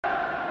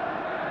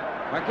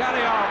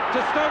Magalhaes to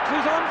Stokes,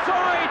 who's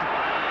onside.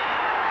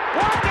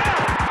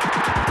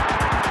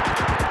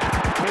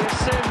 1-0. Here's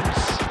Sims.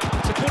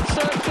 It's a good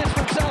serve this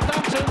from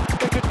Southampton.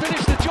 They could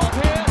finish the job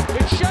here.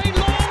 It's Shane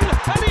Long,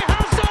 and he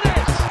has done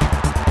it.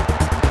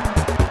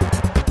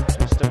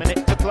 Just a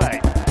minute to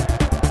play.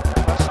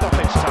 That's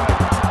stoppage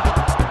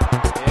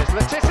time. Here's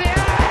Letizia.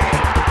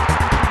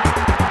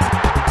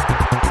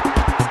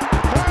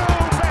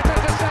 Who better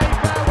to say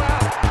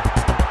farewell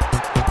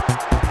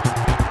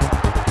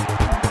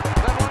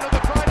than one of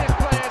the finest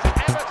players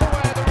ever to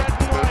wear the red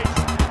and white.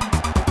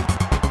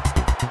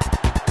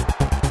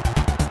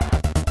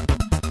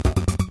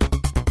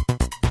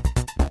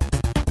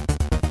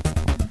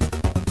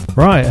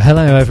 Right,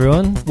 hello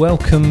everyone,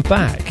 welcome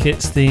back.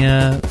 It's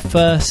the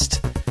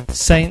first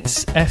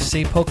Saints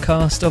FC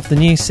podcast of the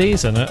new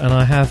season, and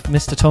I have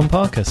Mr. Tom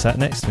Parker sat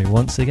next to me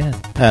once again.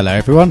 Hello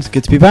everyone, it's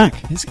good to be back.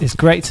 It's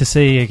great to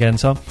see you again,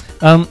 Tom.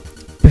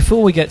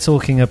 Before we get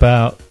talking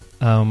about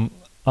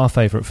our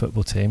favourite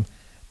football team,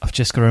 I've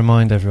just got to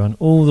remind everyone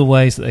all the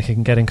ways that they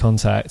can get in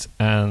contact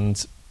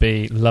and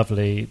be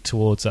lovely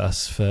towards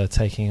us for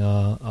taking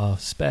our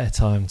spare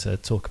time to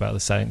talk about the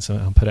Saints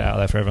and put it out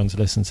there for everyone to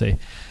listen to.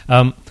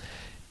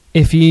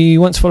 If you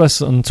want to follow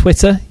us on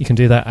Twitter, you can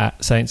do that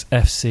at Saints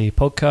FC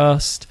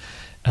Podcast.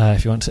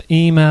 If you want to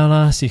email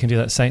us, you can do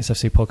that at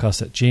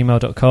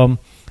saintsfcpodcast@gmail.com.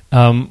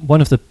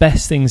 One of the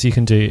best things you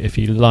can do if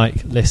you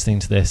like listening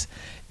to this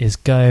is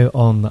go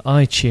on the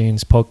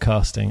iTunes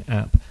podcasting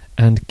app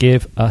and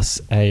give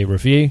us a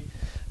review,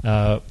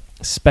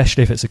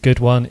 especially if it's a good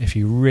one. If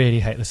you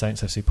really hate the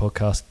Saints FC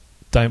podcast,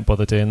 don't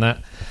bother doing that.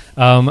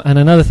 And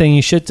another thing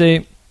you should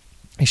do,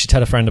 you should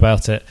tell a friend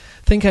about it. I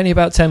think only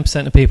about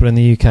 10% of people in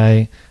the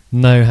UK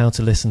know how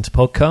to listen to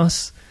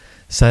podcasts.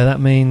 So that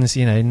means,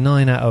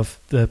 9 out of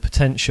the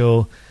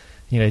potential,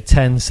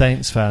 10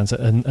 Saints fans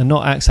are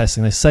not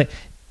accessing this. So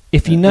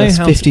if you know That's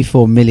how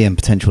 54 million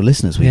potential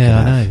listeners we could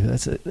have. I know.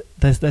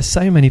 There's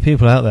so many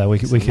people out there we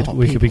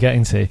could be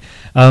getting to.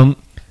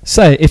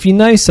 So if you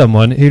know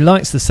someone who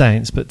likes the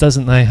Saints but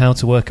doesn't know how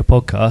to work a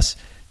podcast,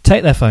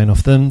 take their phone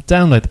off them,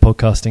 download the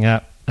podcasting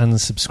app,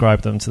 and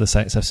subscribe them to the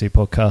Saints FC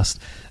podcast,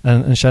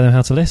 and show them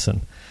how to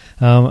listen.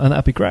 And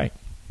that'd be great.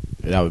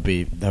 That would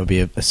be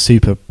a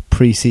super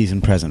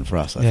pre-season present for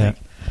us, I think.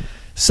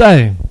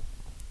 So,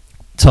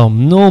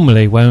 Tom,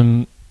 normally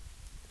when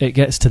it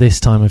gets to this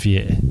time of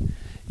year,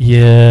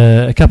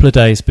 a couple of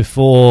days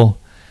before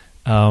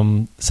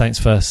Saints'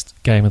 first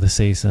game of the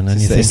season,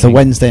 and it's the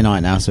Wednesday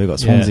night now, so we've got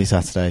Swansea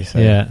Saturday.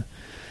 So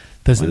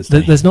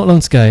there's not long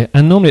to go,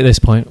 and normally at this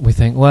point we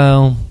think,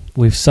 well,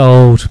 we've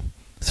sold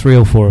 3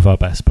 or 4 of our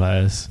best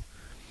players.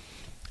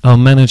 Our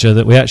manager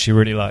that we actually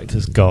really liked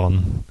has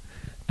gone,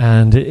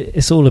 and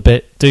it's all a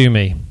bit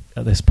doomy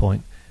at this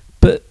point.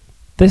 But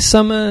this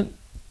summer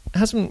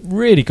hasn't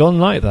really gone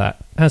like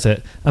that, has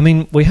it? I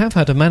mean, we have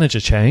had a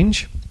manager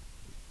change.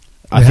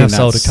 We have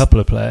sold a couple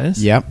of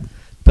players. Yep.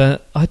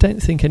 But I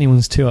don't think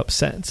anyone's too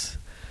upset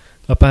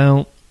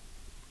about,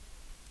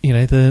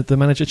 the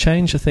manager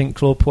change. I think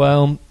Claude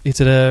Puel, he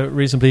did a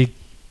reasonably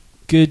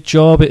good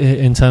job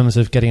in terms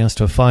of getting us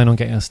to a final,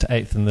 getting us to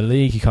 8th in the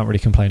league. You can't really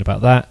complain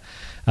about that.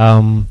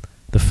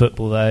 The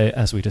football, though,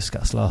 as we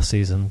discussed last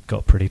season,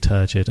 got pretty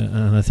turgid,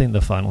 and I think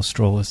the final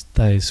straw was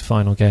those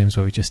final games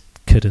where we just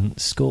couldn't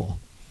score.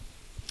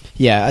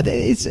 Yeah,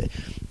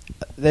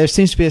 there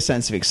seems to be a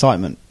sense of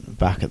excitement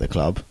back at the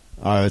club,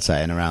 I would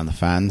say, and around the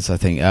fans. I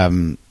think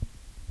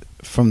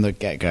from the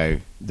get-go,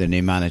 the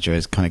new manager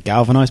has kind of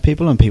galvanised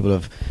people, and people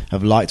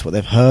have liked what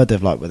they've heard,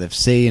 they've liked what they've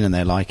seen, and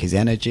they like his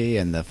energy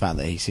and the fact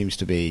that he seems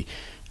to be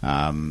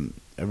a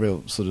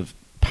real sort of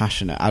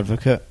passionate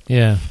advocate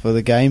for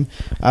the game.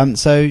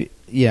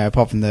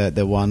 Apart from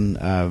the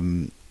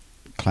one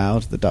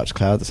cloud, the Dutch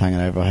cloud that's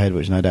hanging over our head,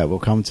 which no doubt we'll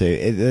come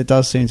to, there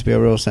does seem to be a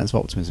real sense of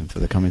optimism for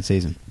the coming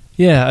season.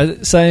 Yeah,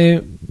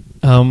 so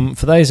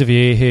for those of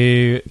you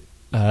who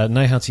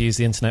know how to use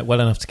the internet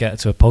well enough to get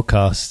to a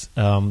podcast,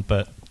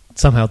 but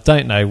somehow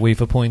don't know, we've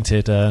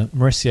appointed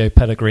Mauricio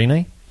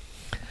Pellegrini.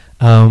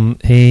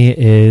 He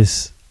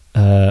is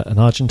an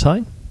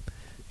Argentine,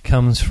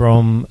 comes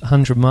from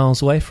 100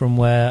 miles away from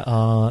where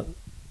our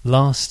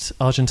last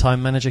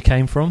Argentine manager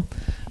came from,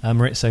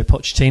 Maurizio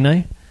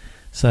Pochettino.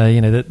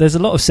 So, there's a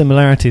lot of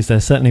similarities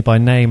there, certainly by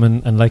name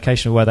and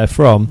location of where they're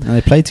from. And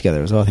they played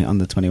together as well, I think,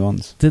 under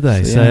 21s. Did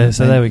they?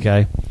 So there we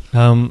go.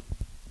 And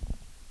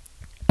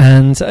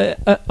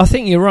I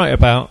think you're right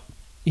about,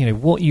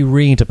 what you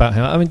read about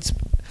him. I mean,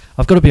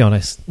 I've got to be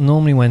honest,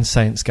 normally when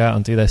Saints go out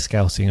and do their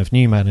scouting of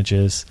new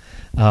managers,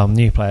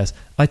 new players,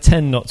 I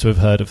tend not to have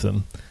heard of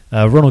them.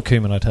 Ronald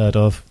Koeman I'd heard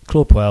of,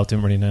 Claude Puel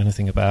didn't really know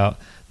anything about,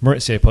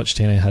 Maurizio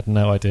Pochettino had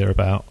no idea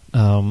about.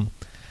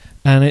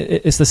 And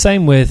it's the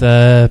same with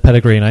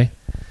Pellegrini.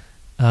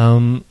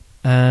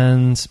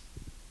 And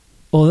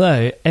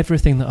although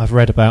everything that I've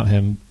read about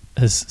him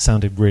has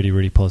sounded really,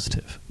 really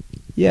positive.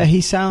 Yeah, he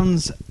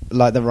sounds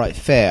like the right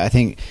fit. I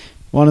think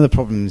one of the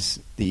problems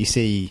that you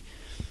see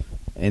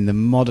in the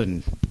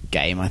modern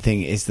game, I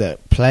think, is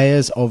that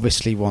players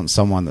obviously want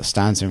someone that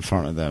stands in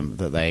front of them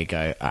that they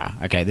go,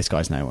 okay, this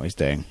guy's knowing what he's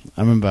doing.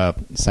 I remember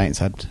Saints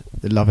had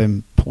the love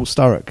him Paul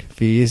Sturrock a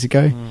few years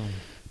ago,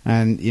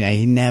 and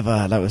he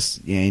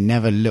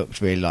never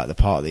looked really like the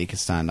part that he could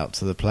stand up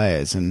to the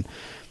players. And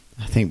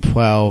I think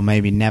Puel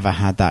maybe never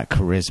had that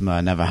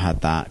charisma, never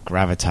had that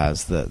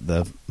gravitas that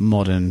the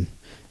modern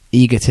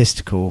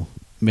egotistical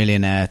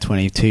millionaire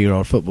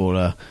 22-year-old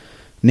footballer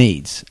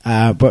needs.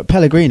 But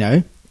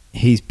Pellegrino,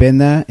 he's been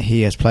there.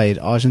 He has played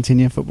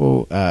Argentinian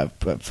football,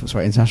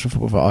 international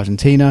football for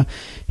Argentina.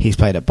 He's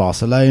played at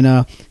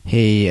Barcelona.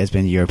 He has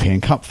been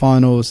European Cup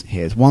finals. He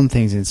has won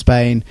things in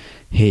Spain.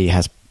 He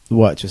has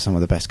worked with some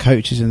of the best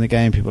coaches in the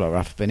game, people like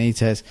Rafa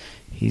Benitez.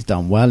 He's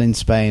done well in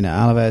Spain at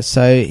Alaves.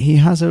 So he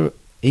has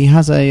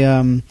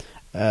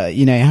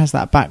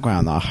that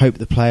background that I hope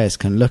the players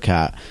can look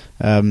at.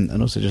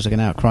 And also just looking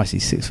out, Christ,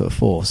 he's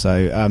 6'4",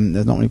 so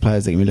there's not many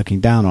players that can be looking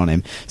down on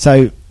him.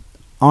 So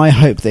I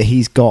hope that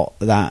he's got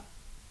that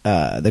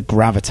the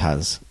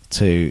gravitas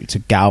to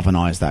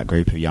galvanise that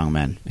group of young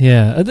men.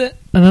 Yeah, and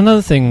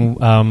another thing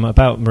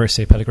about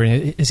Mauricio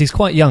Pellegrini is he's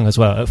quite young as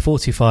well. At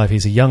 45,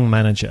 he's a young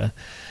manager,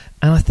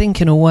 and I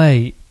think in a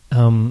way,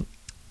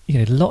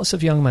 lots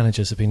of young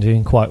managers have been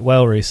doing quite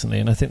well recently,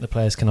 and I think the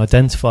players can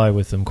identify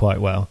with them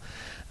quite well.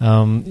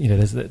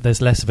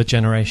 There's less of a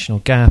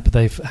generational gap.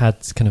 They've had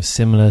kind of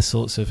similar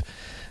sorts of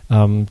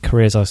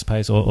careers, I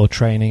suppose, or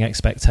training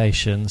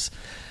expectations.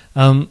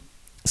 I'm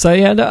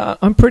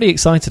pretty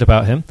excited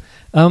about him.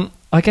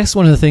 I guess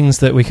one of the things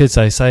that we could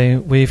say,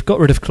 we've got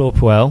rid of Claude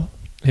Puel,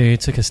 who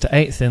took us to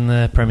 8th in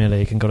the Premier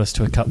League and got us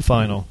to a cup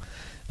final.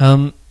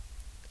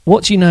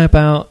 What do you know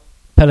about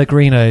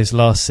Pellegrino's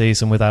last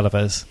season with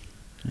Alaves?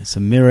 It's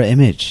a mirror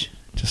image.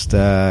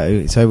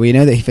 So we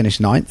know that he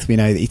finished 9th. We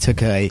know that he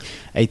took a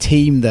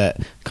team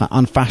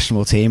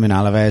unfashionable team in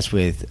Alaves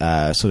with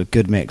sort of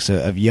good mix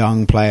of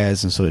young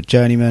players and sort of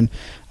journeymen.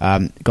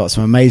 Got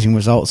some amazing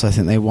results. I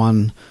think they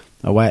won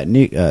away at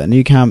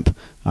Nou Camp.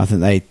 I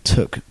think they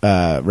took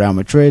Real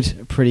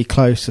Madrid pretty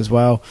close as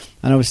well,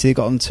 and obviously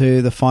got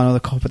into the final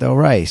of the Copa del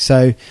Rey.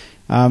 So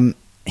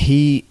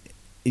he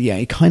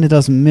kind of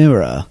does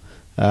mirror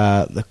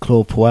the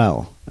Claude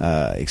Puel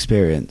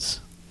experience.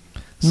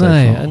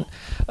 And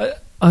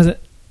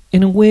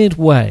in a weird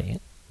way,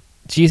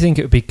 do you think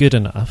it would be good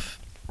enough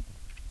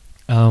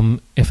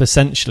if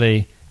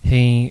essentially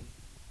he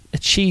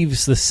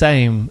achieves the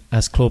same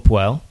as Claude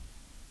Puel?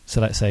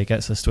 So let's say he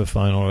gets us to a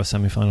final or a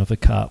semi-final of the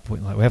cup. We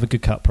have a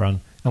good cup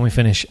run and we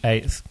finish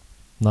 8th,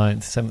 9th,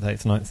 7th,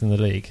 8th, 9th in the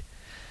league.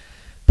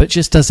 But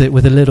just does it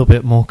with a little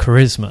bit more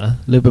charisma.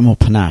 A little bit more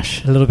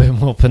panache.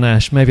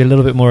 Maybe a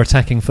little bit more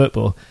attacking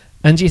football.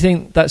 And do you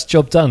think that's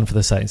job done for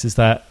the Saints? Is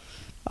that...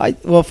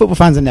 football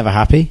fans are never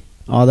happy,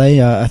 are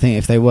they? I think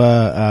if they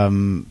were,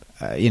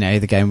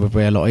 the game would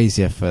be a lot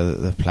easier for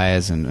the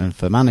players and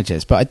for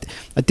managers. But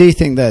I do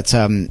think that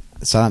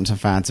Southampton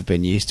fans have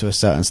been used to a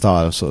certain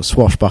style of sort of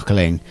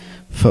swashbuckling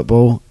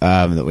football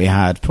that we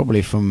had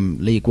probably from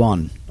League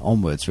One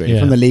onwards, really,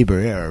 from the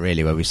Libra era,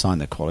 really, where we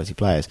signed the quality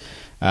players.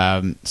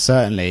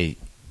 Certainly,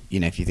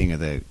 if you think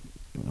of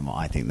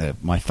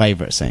my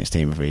favourite Saints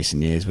team of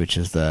recent years, which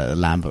is the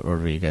Lambert,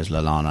 Rodriguez,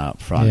 Lallana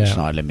up front,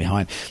 Schneiderlin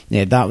behind.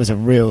 Yeah, that was a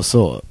real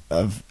sort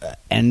of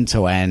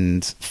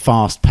end-to-end,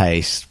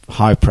 fast-paced,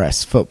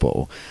 high-press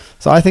football.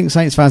 So I think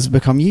Saints fans have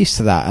become used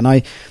to that, and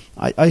I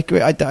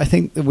agree. I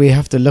think that we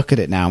have to look at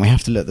it now, and we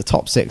have to look. The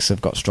top 6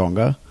 have got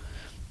stronger.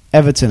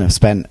 Everton have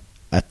spent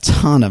a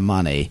ton of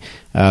money,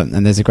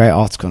 and there's a great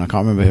article, and I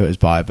can't remember who it was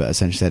by, but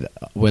essentially said,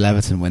 will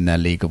Everton win their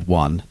League of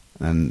One?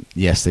 And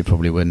yes, they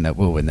probably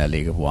will win their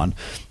League of One.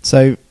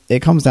 So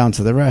it comes down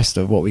to the rest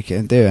of what we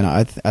can do. And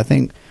I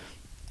think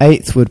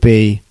 8th would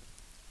be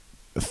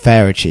a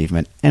fair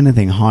achievement.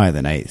 Anything higher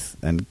than 8th,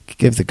 and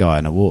give the guy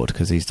an award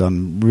because he's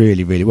done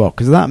really, really well.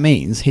 Because that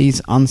means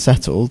he's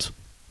unsettled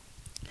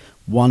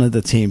one of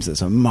the teams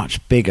that's a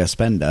much bigger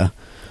spender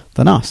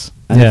than us.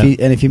 And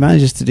if he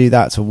manages to do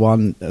that to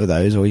one of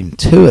those or even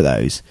 2 of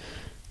those,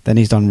 then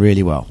he's done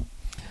really well.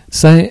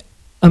 So,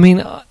 I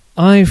mean,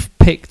 I've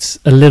picked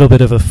a little bit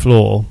of a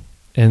flaw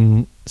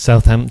in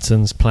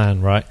Southampton's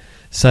plan, right?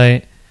 So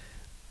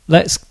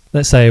let's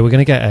say we're going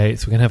to get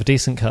 8th, we're going to have a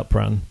decent cup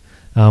run,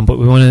 but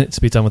we want it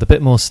to be done with a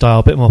bit more style,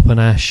 a bit more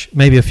panache,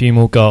 maybe a few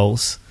more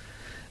goals.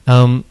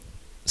 So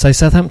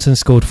Southampton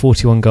scored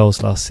 41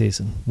 goals last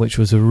season, which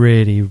was a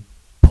really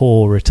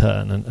poor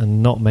return,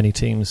 and not many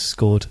teams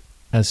scored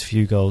as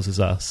few goals as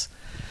us.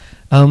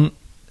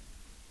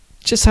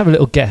 Just have a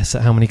little guess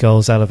at how many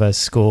goals Alaves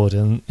scored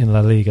in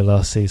La Liga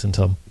last season,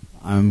 Tom.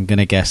 I'm going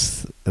to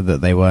guess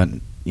that they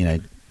weren't,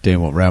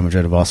 doing what Real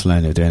Madrid or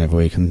Barcelona are doing every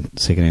week and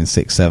sticking in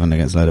 6-7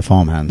 against a load of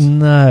farmhands.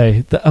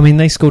 No.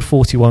 They scored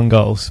 41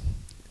 goals.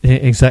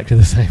 Exactly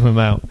the same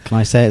amount. Can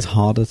I say it's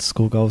harder to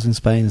score goals in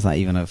Spain? Is that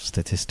even a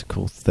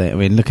statistical thing? I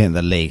mean, looking at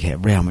the league here,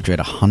 Real Madrid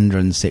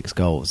 106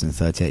 goals in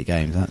 38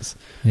 games. That's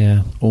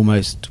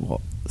almost,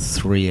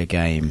 3 a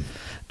game.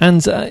 And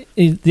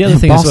the other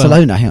thing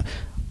Barcelona, as well,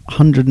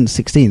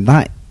 116.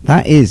 That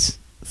is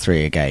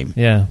 3 a game.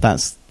 Yeah.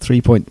 That's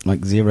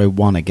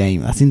 3.01 a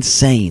game. That's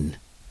insane.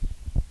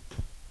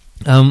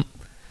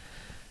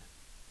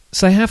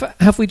 So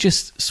have we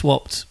just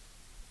swapped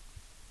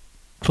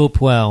Claude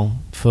Puel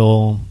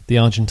for the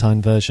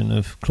Argentine version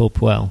of Claude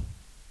Puel?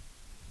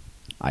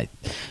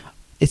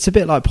 It's a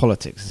bit like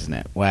politics, isn't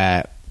it?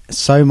 Where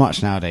so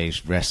much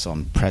nowadays rests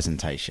on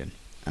presentation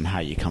and how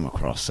you come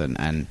across,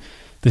 and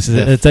this is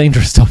a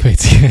dangerous topic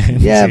to get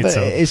into. Yeah,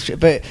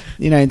 but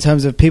in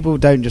terms of, people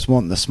don't just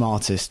want the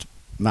smartest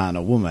man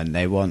or woman.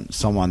 They want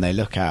someone they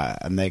look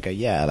at and they go,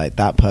 yeah, like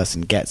that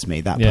person gets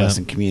me. That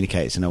person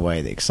communicates in a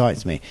way that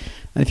excites me.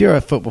 And if you're a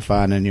football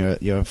fan and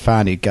you're a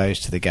fan who goes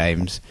to the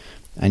games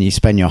and you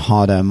spend your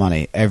hard-earned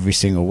money every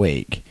single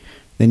week,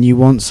 then you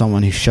want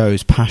someone who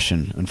shows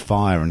passion and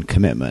fire and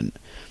commitment.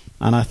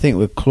 And I think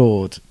with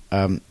Claude,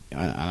 and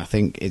I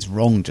think it's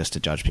wrong just to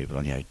judge people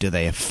on, do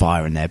they have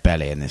fire in their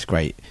belly and this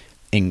great...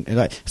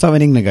 it's like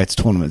when England go to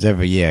tournaments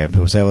every year and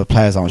people say, the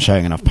players aren't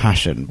showing enough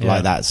passion. Yeah.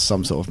 Like that's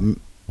some sort of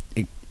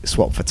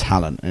swap for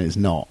talent, and it's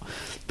not.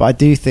 But I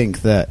do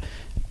think that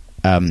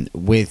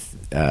with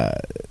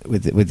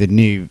the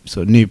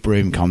new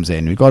broom comes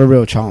in, we've got a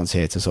real chance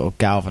here to sort of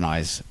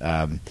galvanise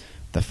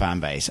the fan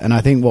base. And I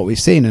think what we've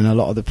seen in a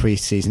lot of the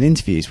pre-season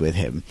interviews with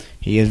him,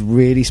 he has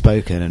really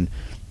spoken, and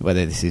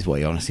whether this is what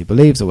he honestly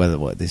believes or whether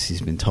what this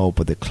has been told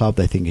by the club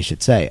they think he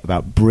should say,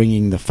 about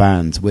bringing the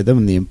fans with them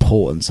and the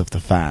importance of the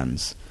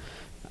fans.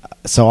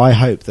 So I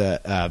hope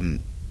that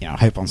I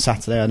hope on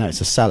Saturday, I know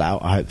it's a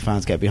sellout, I hope the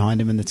fans get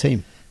behind him and the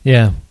team.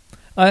 Yeah,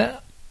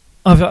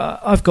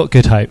 I've got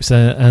good hopes,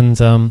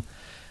 and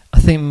I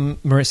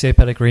think Maurizio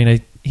Pellegrino,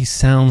 he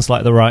sounds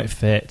like the right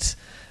fit.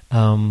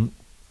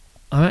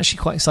 I'm actually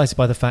quite excited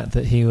by the fact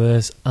that he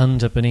was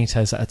under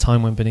Benitez at a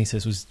time when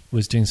Benitez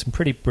was doing some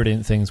pretty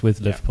brilliant things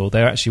with Liverpool.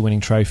 They were actually winning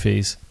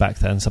trophies back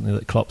then, something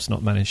that Klopp's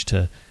not managed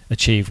to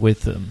achieve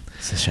with them.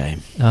 It's a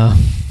shame.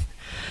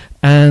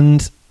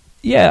 And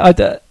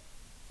yeah,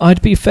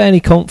 I'd be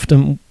fairly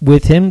confident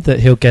with him that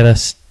he'll get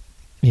us.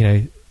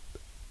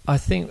 I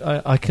think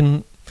I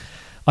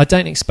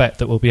don't expect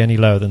that we'll be any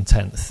lower than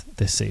 10th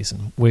this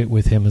season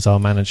with him as our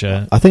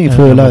manager. I think if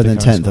we were lower than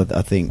 10th,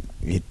 I think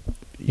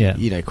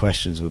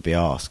questions would be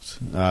asked,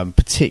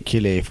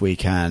 particularly if we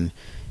can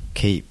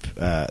keep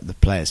the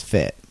players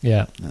fit.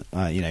 Yeah,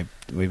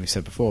 we've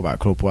said before about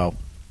Claude Puel,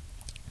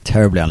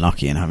 terribly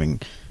unlucky in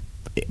having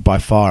by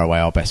far away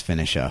our best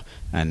finisher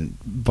and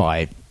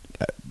by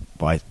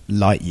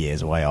light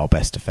years away our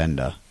best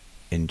defender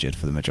injured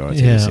for the majority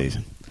of the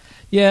season.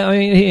 Yeah, I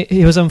mean,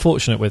 he was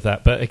unfortunate with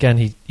that, but again,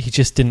 he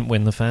just didn't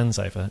win the fans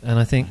over. And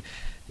I think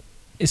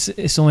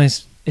it's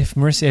always, if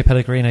Maurizio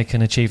Pellegrino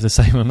can achieve the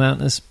same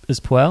amount as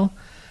Puel,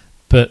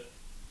 but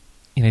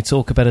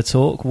talk a better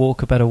talk,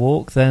 walk a better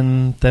walk,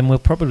 then we're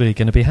probably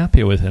going to be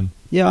happier with him.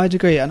 Yeah, I'd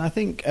agree, and I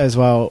think as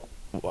well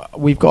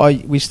we've got a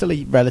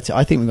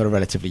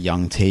relatively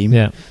young team.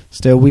 Yeah,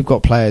 still we've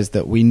got players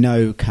that we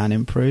know can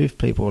improve.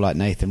 People like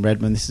Nathan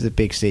Redmond. This is a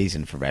big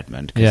season for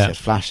Redmond because there's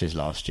flashes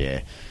last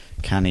year.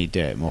 Can he do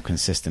it more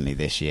consistently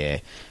this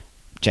year?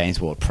 James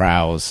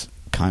Ward-Prowse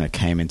kind of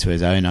came into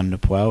his own under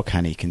Puel.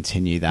 Can he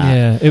continue that?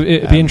 Yeah,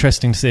 it'd be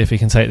interesting to see if he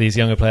can take these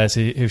younger players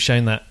who've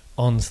shown that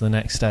on to the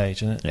next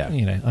stage. And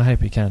I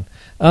hope he can.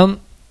 I've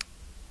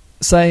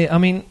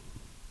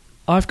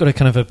got a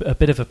kind of a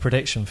bit of a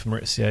prediction for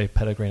Maurizio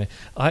Pellegrino.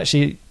 I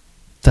actually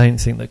don't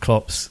think that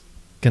Klopp's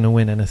going to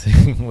win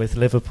anything with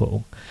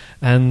Liverpool.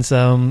 And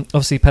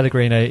obviously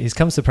Pellegrino, he's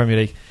come to the Premier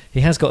League. He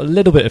has got a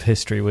little bit of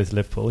history with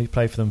Liverpool. He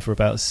played for them for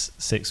about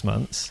 6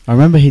 months. I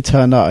remember he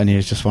turned up and he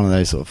was just one of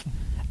those sort of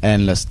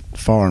endless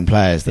foreign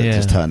players that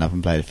just turned up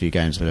and played a few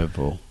games for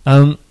Liverpool.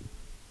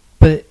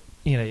 But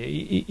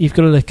you've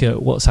got to look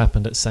at what's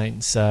happened at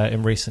Saints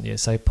in recent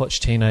years. So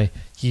Pochettino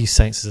used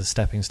Saints as a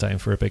stepping stone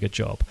for a bigger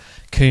job.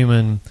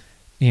 Koeman,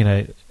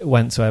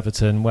 went to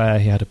Everton where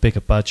he had a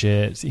bigger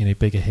budget,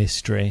 bigger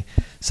history.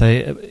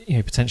 So,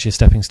 potentially a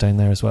stepping stone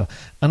there as well.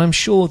 And I'm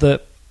sure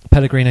that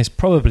Pellegrino's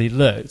probably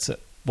looked at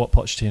what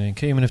Pochettino and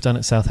Koeman have done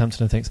at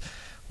Southampton and thinks,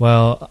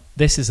 well,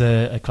 this is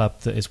a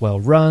club that is well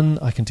run.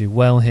 I can do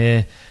well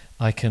here.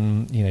 I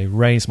can,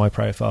 raise my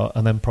profile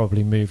and then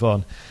probably move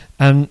on.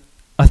 And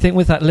I think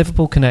with that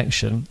Liverpool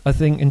connection, I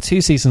think in 2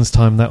 seasons'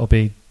 time that will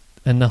be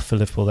enough for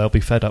Liverpool. They'll be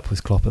fed up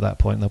with Klopp at that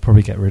point. They'll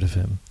probably get rid of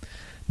him.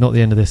 Not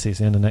the end of this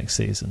season, the end of next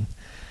season.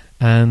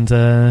 And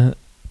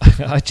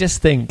I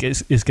just think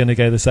it's going to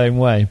go the same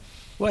way.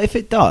 Well, if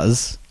it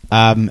does,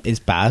 it's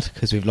bad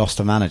because we've lost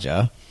a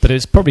manager. But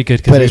it's probably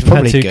good because we've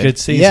had 2 good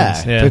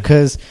seasons. Yeah,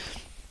 because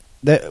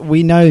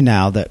we know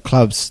now that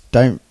clubs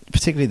don't,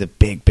 particularly the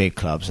big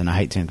clubs, and I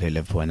hate to include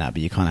Liverpool in that,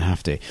 but you kind of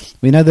have to.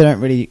 We know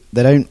they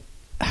don't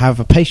have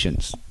a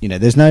patience.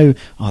 There's no,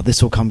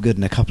 this will come good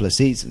in a couple of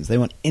seasons. They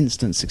want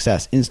instant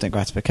success, instant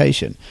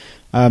gratification.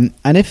 And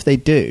if they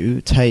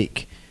do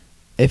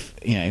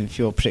if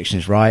your prediction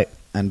is right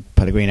and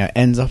Pellegrino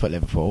ends up at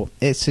Liverpool,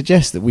 it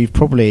suggests that we've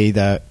probably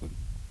either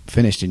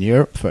finished in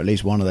Europe for at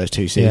least one of those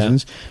 2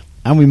 seasons,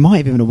 and we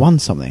might even have won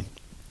something.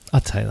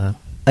 I'd take that.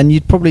 And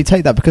you'd probably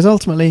take that because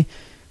ultimately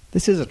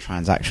this is a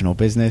transactional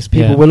business.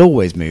 People will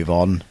always move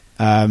on.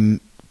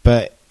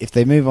 But if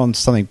they move on to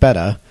something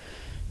better,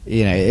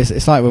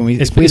 it's like when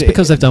it's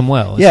because they've done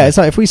well. Yeah, it's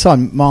like if we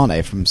signed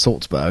Mane from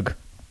Salzburg,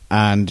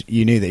 and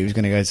you knew that he was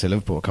going to go to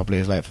Liverpool a couple of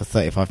years later for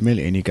 35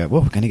 million, you go,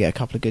 well, we're going to get a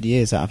couple of good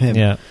years out of him.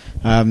 Yeah.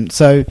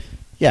 So,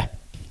 yeah,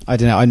 I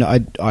don't know.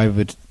 I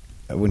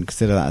wouldn't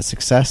consider that a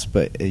success,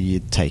 but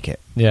you'd take it.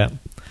 Yeah.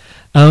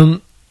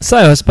 So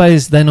I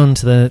suppose then on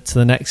to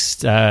the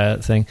next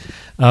thing.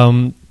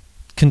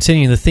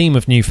 Continuing the theme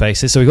of new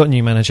faces, so we've got a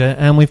new manager,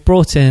 and we've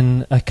brought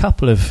in a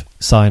couple of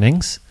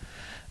signings.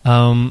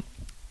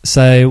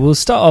 So we'll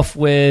start off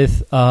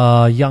with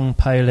our young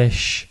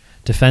Polish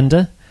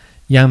defender,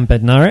 Jan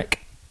Bednarek.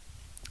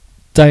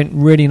 Don't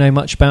really know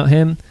much about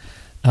him.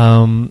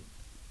 I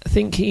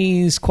think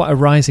he's quite a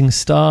rising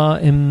star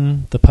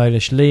in the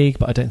Polish league,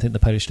 but I don't think the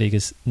Polish league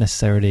is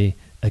necessarily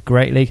a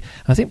great league.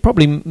 I think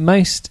probably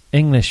most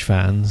English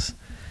fans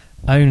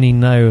only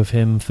know of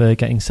him for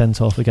getting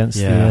sent off against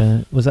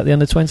the was that the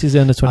under-20s, the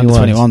under-21s?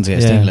 Under-21s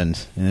against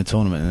England in the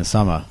tournament in the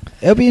summer.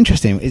 It'll be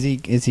interesting. Is he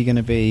going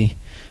to be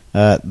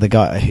the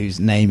guy whose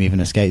name even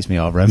escapes me,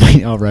 our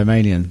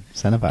Romanian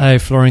centre-back? Oh,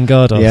 Florin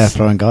Gardos. Yeah,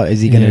 Florin Gardos.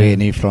 Is he going to be a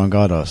new Florin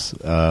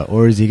Gardos?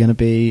 Or is he going to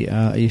be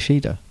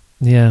Yoshida?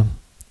 Yeah.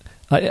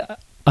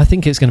 I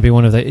think it's going to be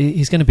one of the...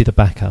 He's going to be the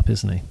backup,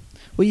 isn't he?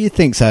 Well, you'd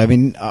think so. I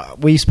mean,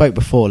 we spoke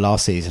before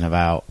last season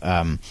about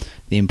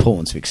the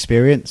importance of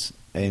experience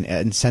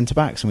in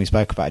centre-backs, and we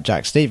spoke about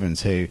Jack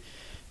Stephens, who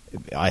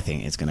I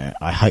think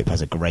I hope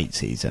has a great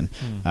season,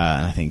 and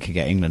I think could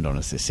get England on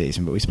us this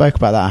season. But we spoke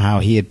about that, how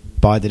he had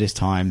bided his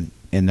time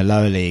in the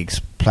lower leagues,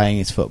 playing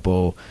his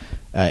football,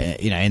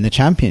 in the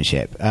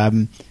Championship.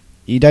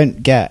 You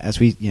don't get, as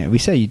we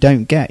say, you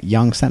don't get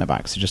young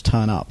centre-backs to just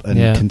turn up and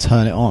can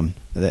turn it on.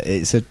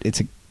 It's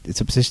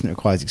a position that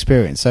requires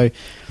experience. So,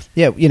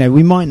 yeah,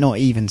 we might not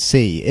even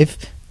see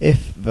if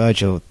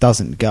Virgil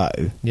doesn't go,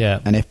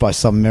 and if by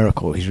some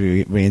miracle he's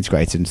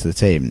reintegrated into the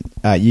team,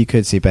 you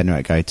could see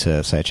Bednarek go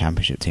to, say, a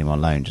Championship team on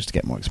loan just to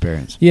get more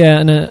experience. Yeah,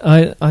 and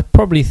I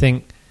probably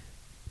think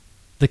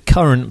the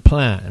current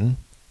plan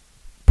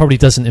probably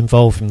doesn't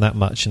involve him that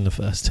much in the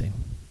first team.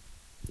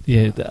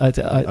 Yeah,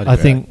 I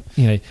think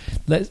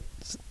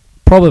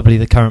probably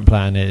the current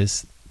plan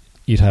is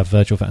you'd have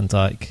Virgil van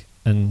Dijk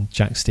and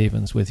Jack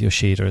Stephens with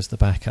Yoshida as the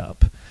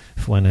backup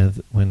for when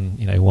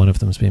one of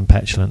them's being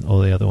petulant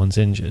or the other one's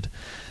injured.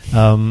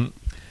 So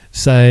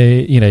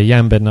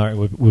Jan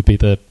Bednarek would be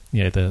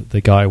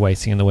the guy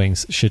waiting in the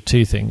wings should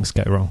two things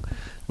go wrong,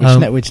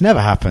 which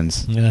never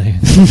happens. No.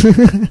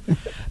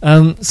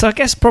 So I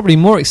guess probably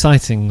more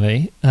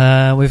excitingly,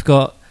 we've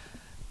got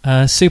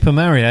Super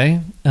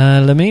Mario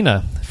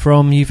Lemina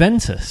from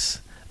Juventus.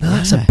 Now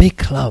that's a big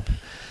club.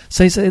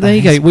 So there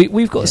you go.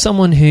 We've got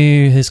someone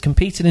who has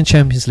competed in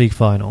Champions League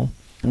final,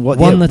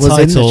 won the title.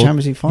 In the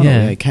Champions League final.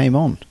 Yeah, it came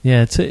on.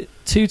 Yeah,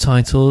 two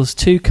titles,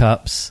 2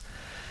 cups.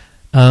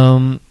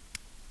 And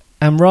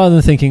rather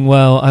than thinking,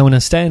 well, I want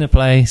to stay in a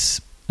place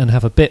and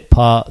have a bit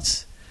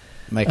part,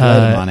 make a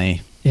lot of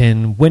money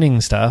in winning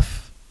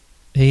stuff,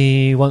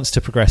 he wants to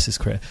progress his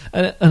career.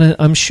 And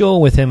I'm sure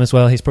with him as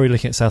well, he's probably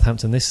looking at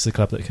Southampton. This is a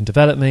club that can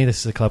develop me.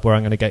 This is a club where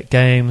I'm going to get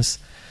games.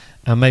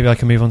 And maybe I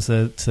can move on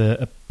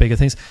to bigger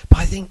things. But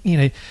I think,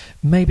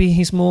 maybe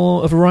he's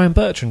more of a Ryan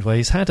Bertrand, where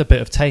he's had a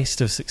bit of taste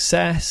of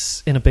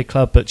success in a big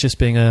club, but just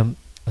being a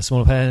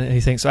smaller player,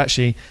 he thinks,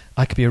 actually,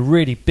 I could be a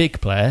really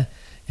big player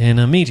in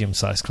a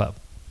medium-sized club.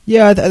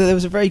 Yeah, there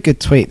was a very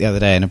good tweet the other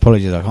day, and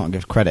apologies, I can't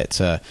give credit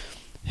to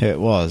who it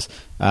was,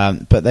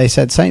 but they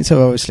said Saints have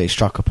obviously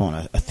struck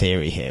upon a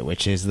theory here,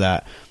 which is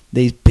that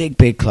these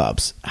big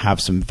clubs have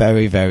some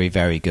very, very,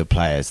 very good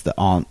players that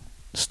aren't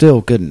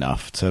still good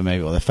enough to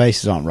maybe, or their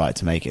faces aren't right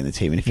to make it in the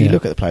team. And if you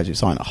look at the players who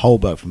signed,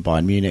 Holberg from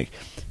Bayern Munich,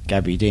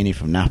 Gabbiadini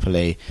from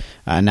Napoli,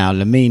 and now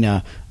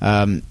Lemina,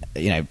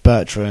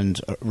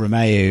 Bertrand,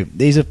 Romeu,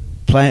 these are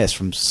players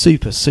from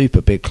super,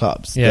 super big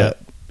clubs that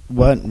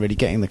weren't really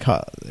getting the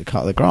cut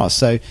of the grass.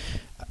 So,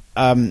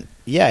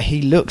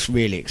 he looks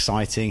really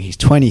exciting. He's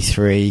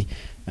 23.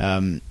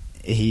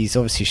 He's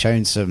obviously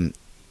shown some,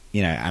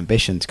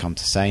 ambition to come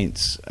to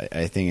Saints,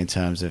 I think, in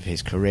terms of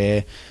his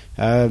career.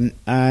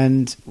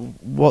 And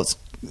what's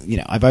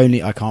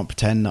I can't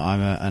pretend that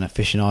I'm an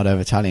aficionado of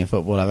Italian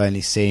football. I've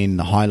only seen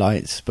the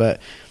highlights,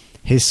 but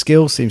his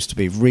skill seems to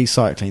be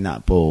recycling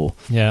that ball,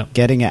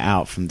 getting it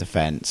out from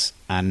defence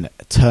and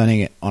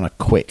turning it on a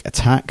quick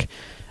attack.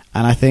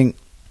 And I think,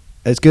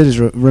 as good as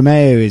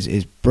Romeu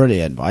is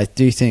brilliant, but I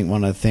do think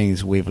one of the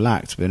things we've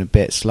lacked, been a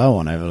bit slow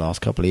on over the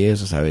last couple of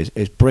years or so,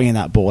 is bringing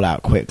that ball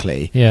out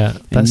quickly. Yeah,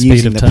 and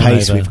using the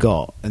pace we've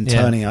got and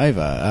turning it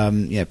over.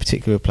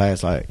 Particularly with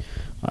players like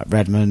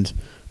Redmond,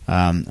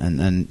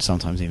 and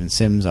sometimes even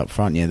Sims up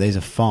front. These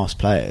are fast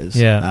players.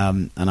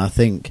 And I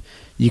think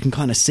you can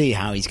kind of see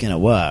how he's going to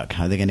work,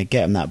 how they're going to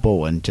get him that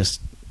ball and just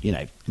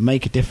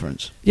make a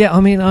difference. Yeah, I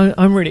mean,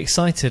 I'm really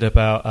excited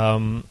about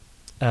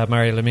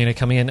Mario Lemina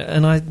coming in,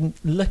 and I'm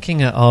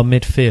looking at our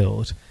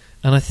midfield,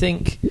 and I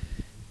think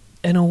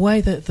in a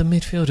way that the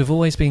midfield have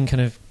always been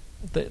kind of,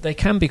 they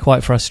can be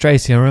quite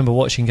frustrating. I remember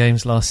watching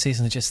games last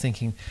season and just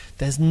thinking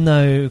there's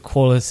no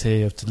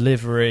quality of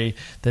delivery,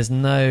 there's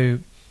no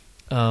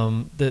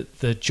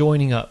the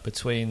joining up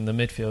between the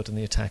midfield and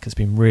the attack has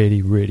been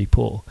really, really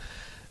poor.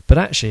 But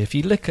actually, if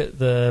you look at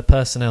the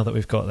personnel that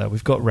we've got there,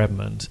 we've got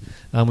Redmond,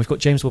 we've got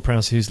James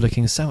Ward-Prowse, who's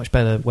looking so much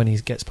better when he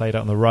gets played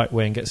out on the right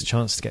wing, gets a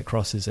chance to get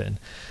crosses in.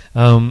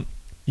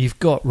 You've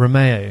got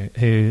Romeo,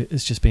 who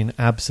has just been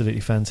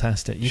absolutely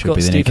fantastic. You've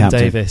got Stephen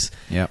Davis,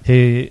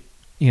 who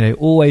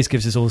always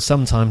gives us all.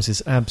 Sometimes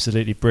is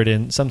absolutely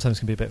brilliant. Sometimes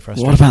can be a bit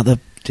frustrating. What about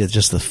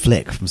just the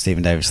flick from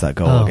Stephen Davis, that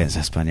goal against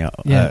Espanyol?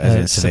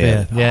 Against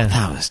Sevilla. Yeah,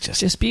 that was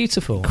just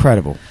beautiful,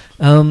 incredible.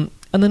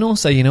 And then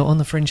also, on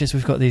the fringes,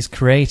 we've got these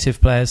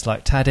creative players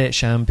like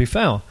Tadic and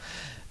Buffal.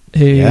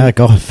 Who, I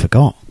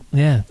forgot.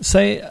 Yeah,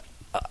 so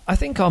I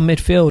think our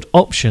midfield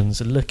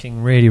options are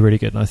looking really, really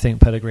good, and I think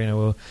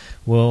Pellegrino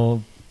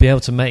will be able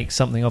to make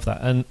something of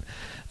that. And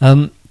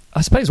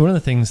I suppose one of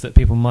the things that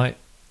people might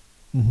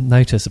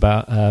notice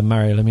about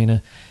Mario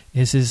Lemina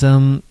is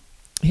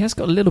he has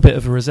got a little bit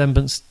of a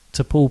resemblance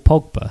to Paul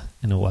Pogba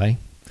in a way.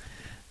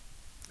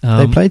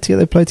 They played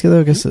together.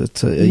 I guess at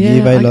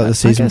Juve the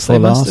season before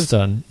last. Must have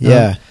done.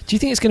 Yeah. Do you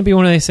think it's going to be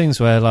one of those things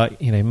where,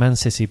 Man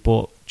City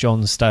bought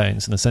John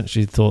Stones and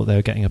essentially thought they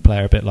were getting a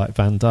player a bit like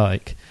Van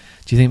Dijk?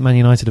 Do you think Man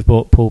United have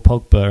bought Paul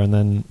Pogba and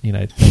then they're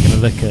going to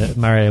look at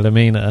Mario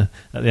Lemina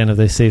at the end of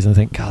this season and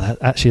think, God,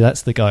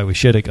 that's the guy we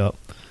should have got?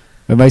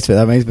 That makes me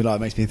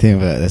think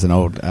of it. There's an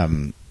old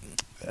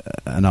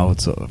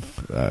sort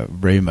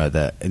of rumour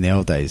that in the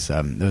old days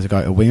there was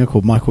a winger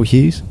called Michael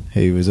Hughes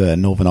who was a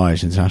Northern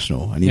Irish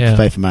international, and he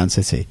played for Man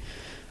City,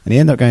 and he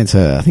ended up going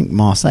to I think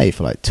Marseille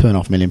for like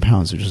 £2.5 million,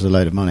 which was a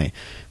load of money.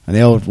 And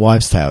the old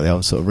wives' tale, the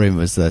old sort of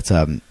rumour was that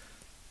I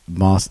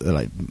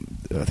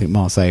think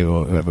Marseille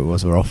or whoever it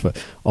was were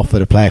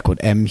offered a player called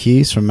M.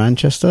 Hughes from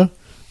Manchester,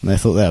 and they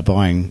thought they were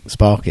buying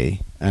Sparky.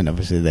 And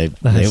obviously they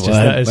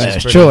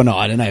weren't. Sure or not,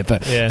 I don't know.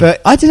 But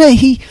I don't know,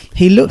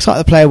 he looks like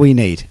the player we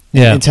need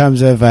in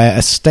terms of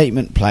a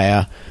statement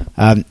player.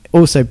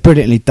 Also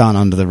brilliantly done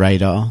under the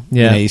radar.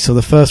 Yeah. You saw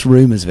the first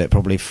rumours of it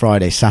probably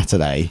Friday,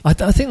 Saturday. I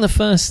think the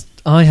first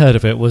I heard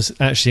of it was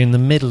actually in the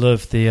middle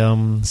of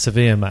the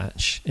Sevilla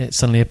match. It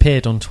suddenly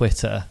appeared on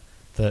Twitter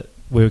that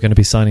we were going to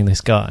be signing this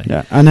guy.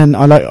 Yeah, and then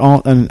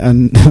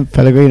and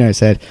Pellegrino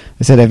said,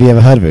 "Have you ever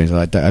heard of him?" He's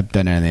like, I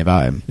don't know anything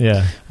about him.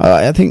 Yeah,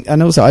 I think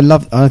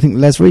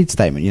Les Reed's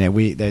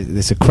statement.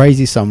 There's a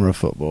crazy summer of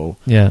football.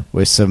 Yeah,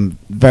 with some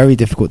very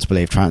difficult to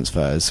believe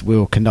transfers. We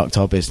will conduct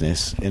our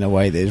business in a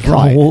way that is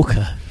right.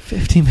 Walker,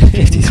 50 million,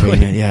 53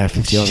 million, yeah,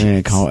 50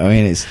 million. I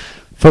mean, it's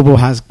football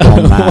has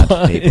gone mad.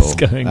 What people. is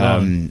going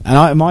on?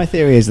 And my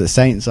theory is that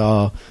Saints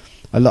are.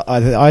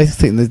 I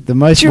think the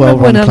most. Do you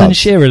remember when Alan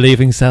Shearer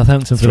leaving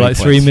Southampton for like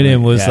 3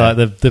 million was like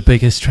the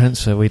biggest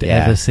transfer we'd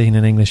ever seen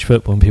in English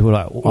football, and people were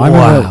like,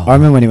 wow. I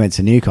remember when he went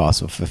to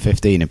Newcastle for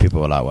 15, and people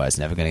were like, well, it's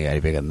never going to get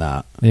any bigger than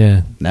that.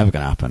 Yeah, never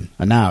going to happen.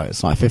 And now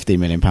it's like £15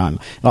 million.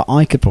 Like,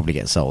 I could probably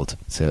get sold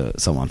to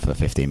someone for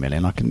 15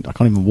 million. I can't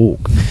even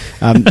walk.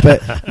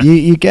 But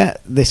you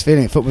get this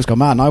feeling that football's gone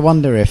mad. And I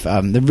wonder if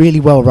the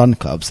really well run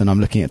clubs, and I'm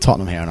looking at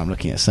Tottenham here, and I'm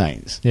looking at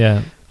Saints.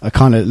 Yeah. Are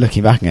kind of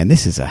looking back and going,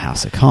 this is a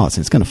house of cards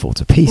and it's going to fall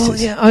to pieces. Well,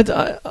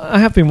 yeah, I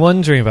have been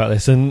wondering about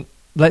this, and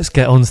let's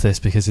get on to this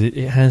because it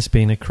has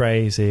been a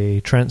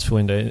crazy transfer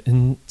window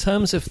in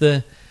terms of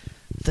the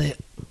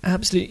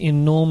absolutely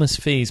enormous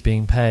fees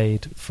being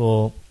paid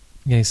for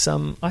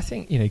some, I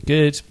think,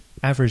 good,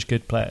 average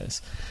good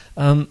players.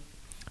 I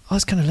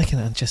was kind of looking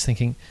at it and just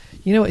thinking,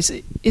 is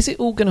it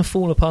all going to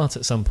fall apart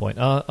at some point?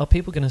 Are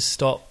people going to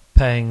stop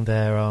paying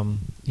their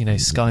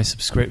Sky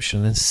subscription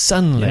and then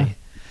suddenly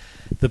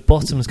the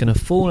bottom's going to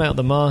fall out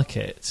the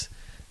market,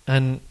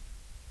 and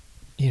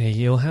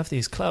you'll have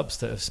these clubs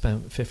that have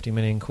spent 50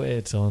 million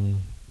quid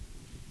on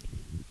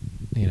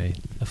a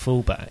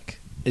fullback.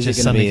 Is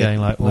just suddenly going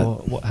like,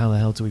 well, how the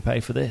hell do we pay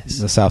for this?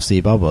 The South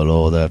Sea bubble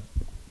or the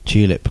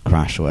tulip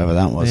crash or whatever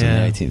that was in the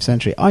 18th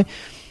century. I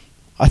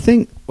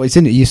think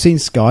you've seen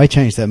Sky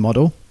change their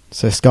model.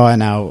 So Sky are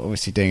now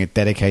obviously doing a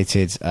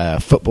dedicated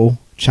football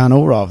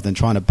channel rather than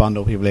trying to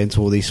bundle people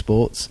into all these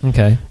sports.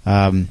 Okay.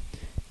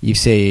 You've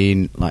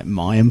seen like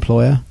my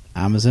employer,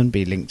 Amazon,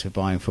 be linked to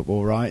buying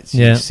football rights.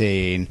 Yeah. You've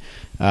seen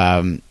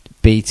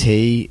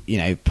BT,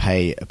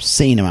 pay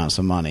obscene amounts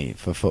of money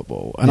for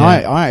football. And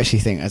I actually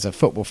think, as a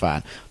football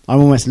fan, I'm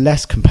almost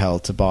less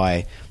compelled to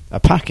buy a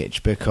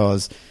package,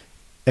 because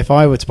if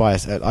I were to buy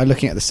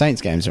looking at the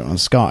Saints games that are on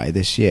Sky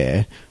this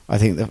year, I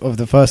think that of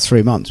the first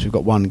 3 months we've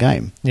got one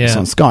game. Yeah. It's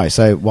on Sky.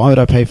 So why would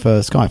I pay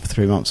for Sky for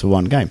 3 months for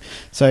one game?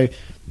 So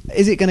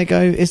is it going to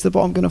go? Is the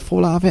bottom going to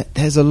fall out of it?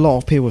 There's a lot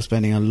of people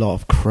spending a lot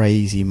of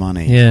crazy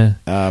money. Yeah.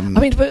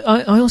 But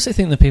I also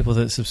think the people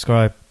that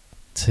subscribe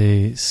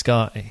to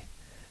Sky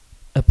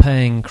are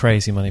paying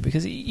crazy money,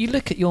 because you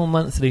look at your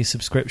monthly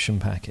subscription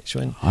package.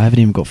 I haven't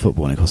even got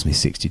football, and it costs me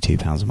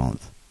 £62 a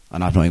month,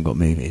 and I've not even got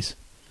movies.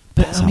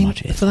 But that's how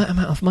much it is. For that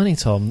amount of money,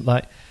 Tom,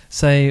 like,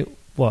 say,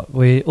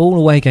 all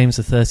away games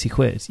are 30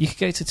 quid. You could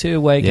go to 2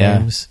 away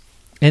games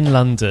in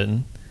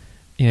London,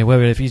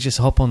 where if you just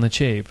hop on the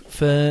tube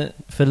for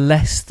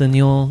less than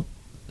your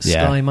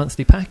Sky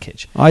monthly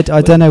package. I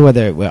don't know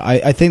whether it will.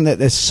 I think that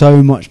there's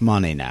so much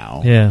money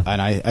now, Yeah.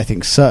 and I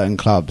think certain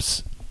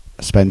clubs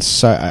spend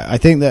so. I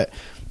think that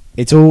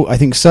it's all. I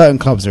think certain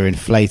clubs are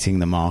inflating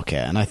the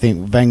market, and I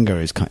think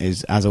Wenger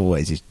is as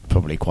always, is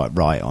probably quite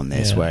right on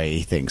this, Yeah. where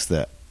he thinks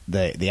that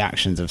the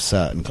actions of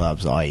certain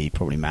clubs, i.e.,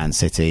 probably Man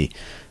City,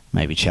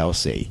 maybe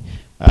Chelsea.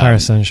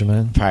 Paris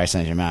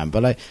Saint-Germain.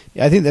 But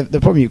I think the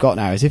problem you've got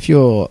now is if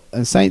you're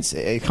and Saints,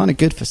 it's kind of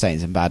good for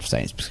Saints and bad for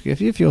Saints.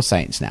 Because if you're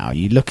Saints now,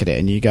 you look at it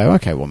and you go,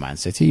 okay, well, Man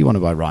City, you want to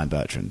buy Ryan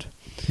Bertrand.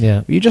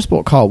 Yeah. You just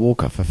bought Kyle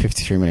Walker for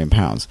 £53 million.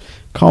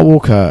 Kyle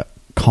Walker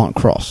can't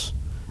cross,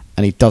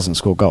 and he doesn't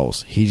score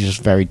goals. He's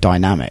just very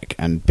dynamic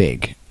and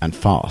big and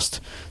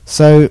fast.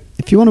 So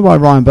if you want to buy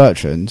Ryan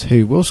Bertrand,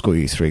 who will score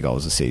you 3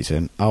 goals a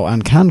season,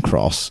 and can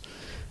cross,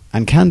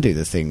 and can do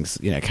the things,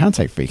 can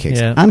take free kicks,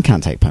 Yeah. and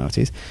can take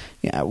penalties.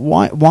 Yeah,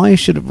 why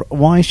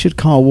should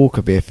Kyle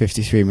Walker be a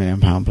 £53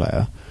 million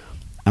player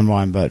and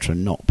Ryan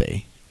Bertrand not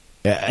be?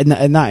 Yeah,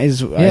 and that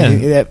is I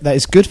think that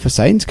is good for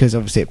Saints, because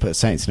obviously it puts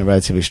Saints in a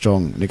relatively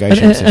strong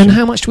negotiating position. And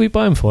how much do we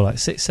buy him for? Like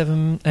 6,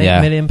 7,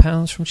 8 million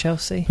pounds from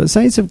Chelsea? But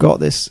Saints have got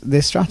this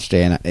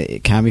strategy, and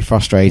it can be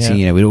frustrating.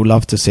 Yeah. We'd all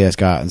love to see us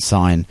go out and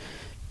sign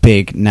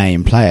big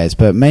name players,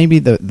 but maybe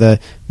the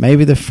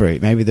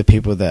fruit, maybe the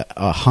people that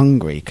are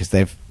hungry because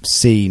they've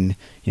seen,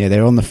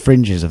 they're on the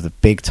fringes of the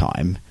big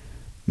time.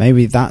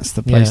 Maybe that's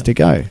the place to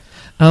go.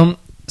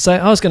 So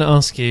I was going to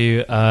ask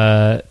you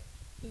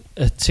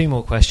 2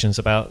 more questions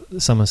about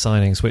summer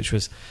signings, which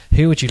was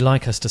who would you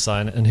like us to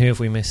sign and who have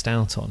we missed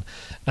out on?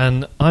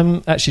 And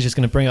I'm actually just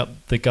going to bring up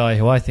the guy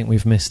who I think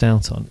we've missed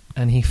out on,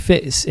 and he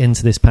fits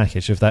into this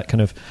package of that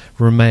kind of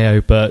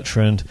Romeo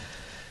Bertrand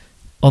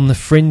on the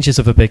fringes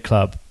of a big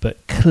club,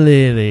 but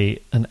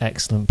clearly an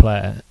excellent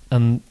player.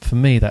 And for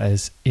me, that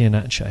is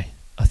Iheanacho.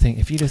 I think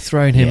if you'd have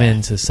thrown him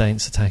into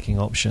Saints attacking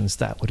options,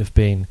 that would have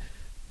been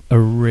a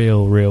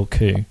real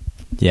coup.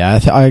 Yeah,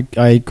 I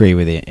agree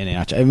with it.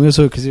 I mean,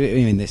 also because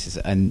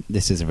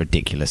this is a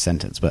ridiculous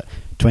sentence, but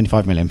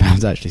 £25 million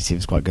actually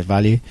seems quite good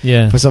value.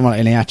 Yeah, for someone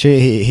like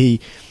Iheanacho.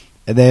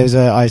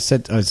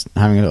 I was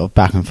having a little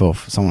back and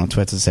forth. Someone on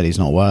Twitter said he's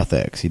not worth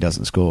it because he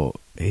doesn't score.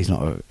 He's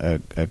not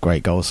a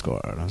great goal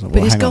scorer. And I was like,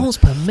 but his goals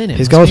per minute,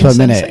 his goals per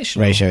minute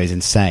ratio is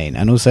insane.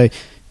 And also,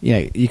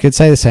 you could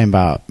say the same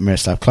about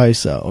Miroslav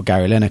Klose or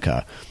Gary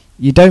Lineker.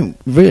 You don't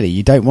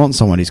want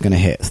someone who's going to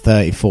hit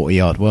 30, 40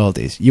 yard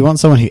worldies. You want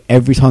someone who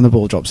every time the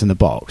ball drops in the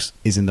box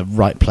is in the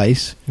right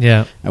place.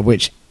 Yeah,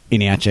 which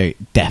Iheanacho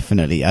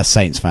definitely, as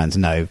Saints fans,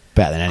 know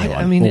better than anyone.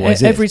 I mean,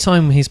 every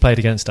time he's played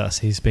against us,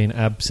 he's been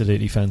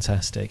absolutely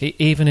fantastic.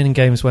 Even in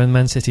games when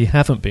Man City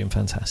haven't been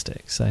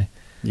fantastic. So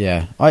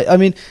yeah, I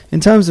mean, in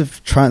terms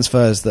of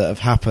transfers that have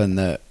happened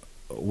that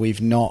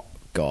we've not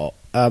got,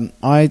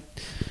 I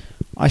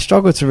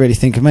struggle to really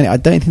think of many. I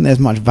don't think there's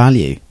much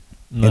value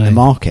in the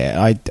market.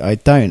 I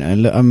don't.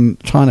 And I'm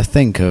trying to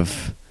think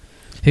of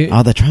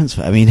other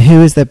transfer. I mean, who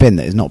has there been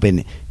that has not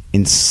been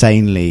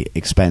insanely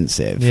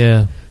expensive?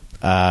 Yeah.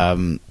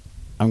 I'm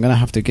going to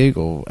have to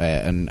Google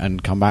it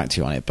and come back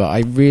to you on it. But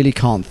I really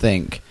can't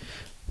think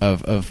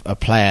of a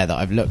player that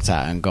I've looked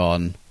at and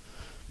gone,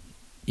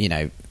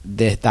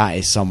 that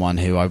is someone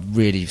who I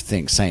really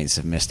think Saints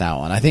have missed out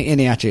on. I think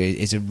Iheanacho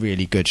is a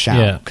really good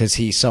shout because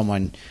he's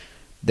someone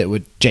that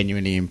would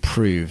genuinely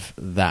improve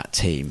that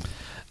team.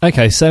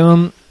 Okay,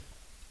 so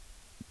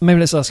maybe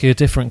let's ask you a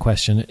different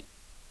question.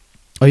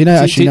 Oh,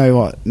 know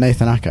what?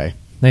 Nathan Ake.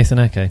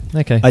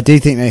 Okay. I do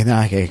think Nathan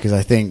Ake, because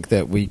I think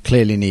that we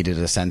clearly needed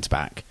a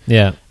centre-back.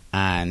 Yeah.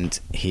 And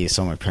he is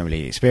someone with Premier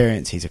League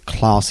experience. He's a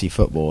classy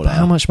footballer. But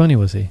how much money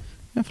was he?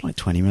 Yeah, for like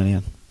 20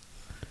 million.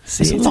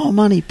 It's a lot of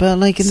money, but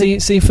like...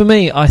 See, for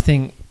me, I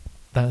think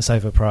that's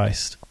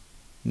overpriced.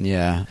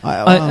 Yeah.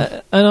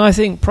 And I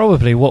think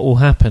probably what will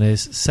happen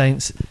is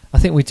Saints... I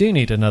think we do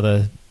need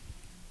another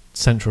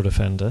central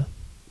defender.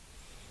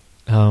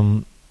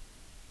 Certainly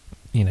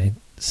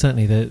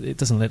it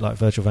doesn't look like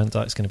Virgil van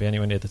Dijk's going to be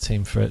anywhere near the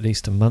team for at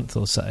least a month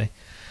or so.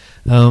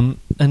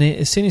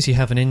 As soon as you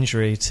have an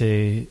injury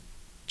to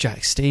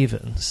Jack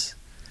Stevens,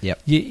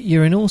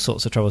 you're in all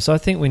sorts of trouble. So I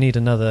think we need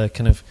another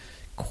kind of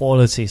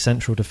quality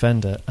central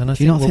defender. And I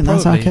think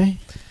that's okay?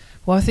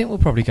 Well, I think we'll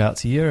probably go out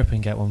to Europe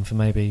and get one for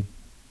maybe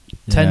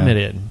 10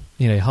 million.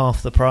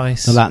 Half the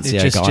price. The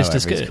Lazio guy, just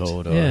as good.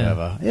 Called or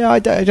whatever. Yeah, I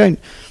don't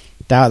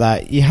doubt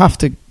that. You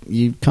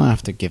kind of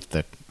have to give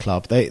the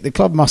club. The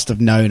club must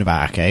have known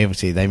about Ake.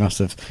 Obviously, they must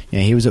have.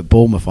 He was at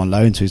Bournemouth on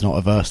loan, so he's not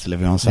averse to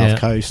living on South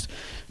Coast.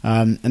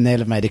 And they'll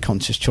have made a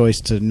conscious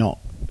choice to not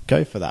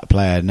go for that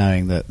player,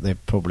 knowing that they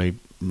probably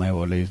may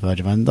well lose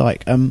Virgil van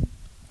Dijk.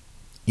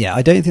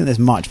 I don't think there's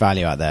much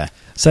value out there.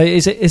 So,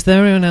 is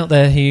there anyone out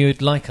there who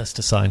you'd like us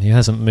to sign who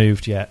hasn't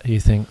moved yet? Who you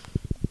think,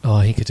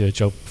 he could do a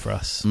job for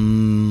us?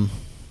 I'm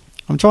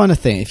trying to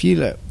think. If you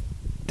look,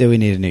 do we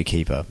need a new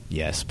keeper?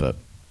 Yes, but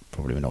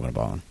probably we're not going to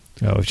buy one.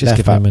 Oh, we've just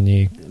given him a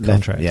new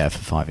contract. For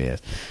 5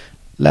 years.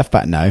 Left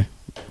back, no.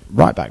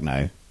 Right back,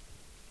 no.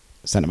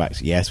 Centre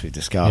backs, yes, we've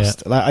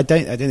discussed. Like, I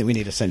don't think we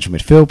need a central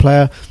midfield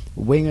player.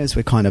 Wingers,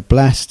 we're kind of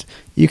blessed.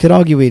 You could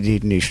argue we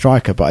need a new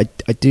striker, but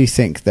I do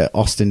think that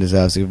Austin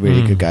deserves a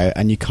really good go,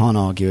 and you can't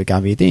argue with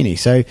Gabbiadini.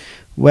 So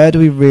where do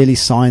we really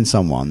sign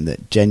someone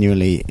that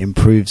genuinely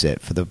improves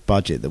it for the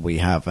budget that we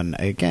have? And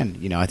again,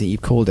 I think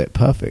you've called it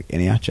perfect.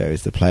 Iheanacho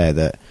is the player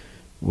that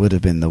would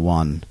have been the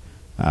one.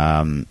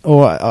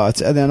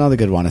 Another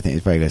good one I think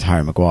is very good is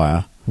Harry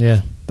Maguire.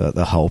 Yeah.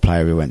 The whole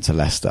player who went to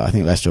Leicester. I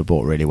think Leicester have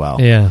bought really well.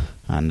 Yeah.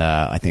 And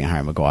I think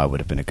Harry Maguire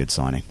would have been a good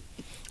signing.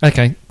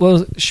 Okay,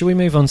 well, should we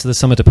move on to the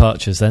summer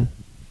departures then?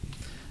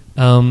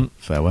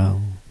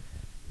 Farewell.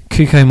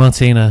 Cuco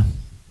Martina.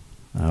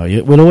 Oh,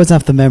 we'll always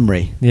have the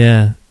memory.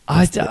 Yeah.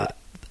 I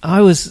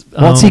was...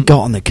 What's he got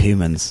on the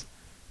Koemans?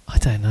 I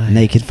don't know.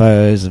 Naked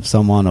photos of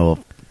someone, or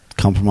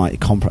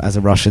as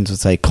the Russians would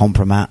say,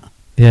 compromat.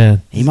 Yeah.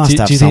 He must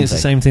have Do you something. think it's the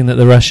same thing that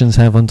the Russians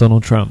have on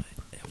Donald Trump?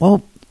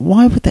 Well,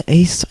 why would they...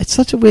 It's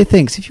such a weird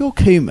thing. 'Cause if you're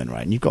Koeman,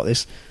 right, and you've got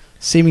this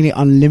seemingly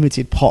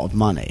unlimited pot of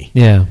money...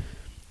 Yeah.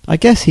 I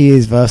guess he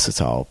is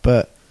versatile,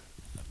 but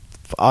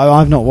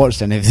I've not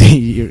watched any of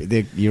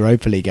the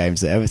Europa League games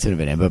that Everton have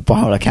been in, but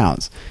by all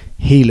accounts,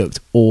 he looked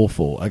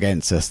awful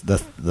against us, the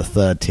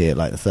third tier,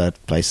 like the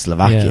third place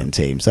Slovakian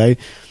team. So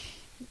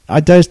I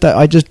just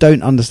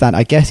don't understand.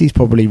 I guess he's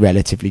probably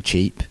relatively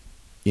cheap,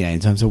 in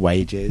terms of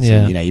wages.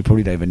 Yeah. And, you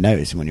probably don't even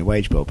notice him on your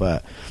wage bill,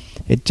 but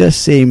it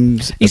just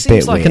seems He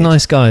seems like weird. a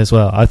nice guy as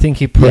well. I think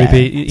he'd probably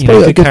be He's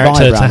probably a a good good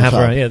character vibe to around have the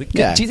around. club.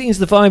 Yeah. Do you think he's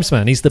the vibes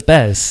man? He's the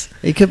Bez.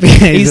 He could be.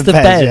 He's the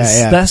Bez.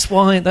 Yeah. That's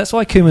why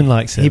Koeman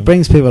likes him. He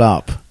brings people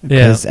up. Yeah.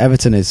 Because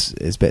Everton is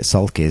a bit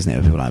sulky, isn't it,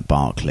 with people like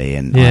Barkley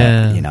and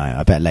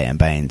I bet Leighton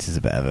Baines is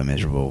a bit of a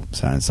miserable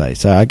so-and-so.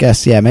 So I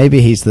guess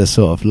maybe he's the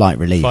sort of light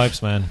relief,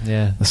 vibes man.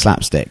 Yeah, the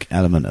slapstick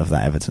element of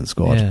that Everton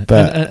squad. Yeah.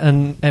 But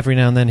and every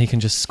now and then he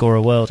can just score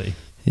a worldie.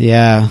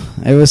 Yeah,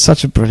 it was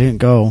such a brilliant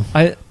goal.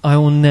 I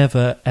will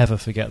never ever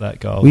forget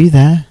that goal. Were you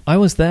there? I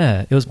was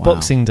there. It was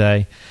Boxing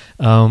Day.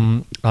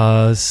 I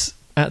was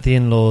at the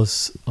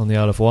in-laws on the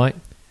Isle of Wight.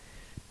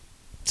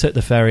 Took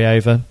the ferry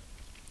over.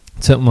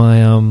 Took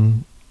my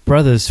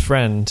brother's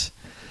friend,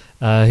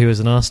 who was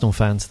an Arsenal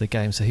fan, to the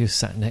game. So he was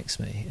sat next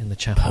to me in the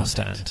chapel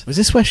stand. Was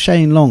this where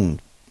Shane Long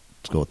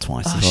scored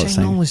twice?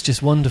 Shane Long was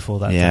just wonderful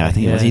that day. Yeah, I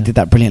think it was. He did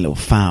that brilliant little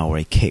foul where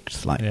he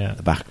kicked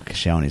the back of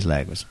Koscielny's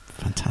leg. It was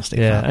fantastic.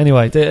 Yeah. Foul.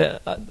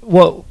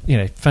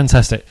 Anyway,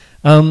 fantastic.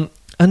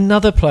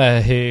 Another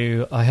player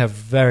who I have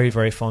very,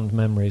 very fond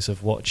memories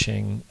of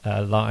watching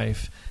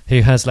live,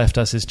 who has left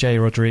us, is Jay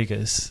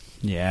Rodriguez.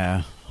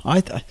 Yeah,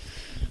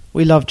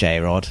 we love Jay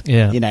Rod.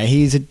 Yeah,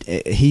 he's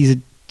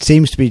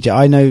seems to be.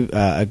 I know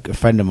a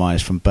friend of mine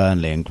is from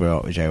Burnley and grew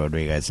up with Jay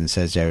Rodriguez, and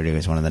says Jay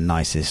Rodriguez is one of the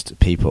nicest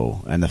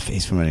people, and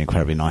he's from an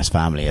incredibly nice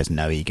family. He has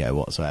no ego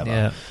whatsoever.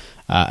 Yeah.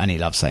 And he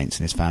loves Saints,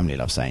 and his family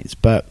loves Saints.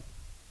 But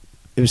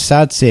it was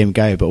sad to see him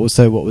go. But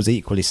also, what was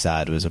equally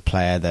sad was a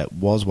player that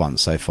was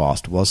once so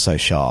fast, was so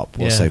sharp,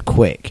 was so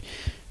quick,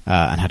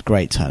 and had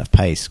great turn of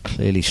pace.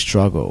 Clearly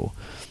struggle.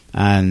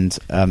 And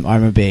I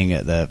remember being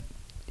at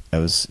we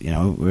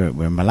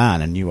were in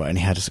Milan, and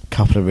he had a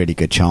couple of really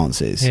good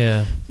chances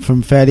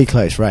from fairly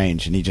close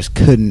range, and he just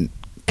couldn't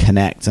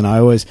connect.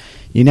 And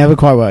you never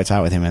quite worked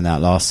out with him in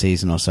that last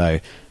season or so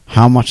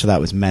how much of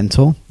that was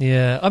mental.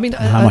 Yeah, I mean,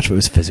 how much of it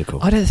was physical.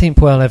 I don't think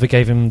Puel ever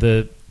gave him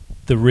the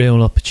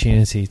real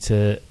opportunity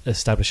to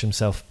establish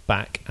himself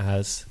back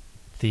as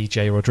the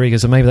Jay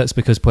Rodriguez, or maybe that's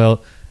because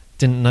Puel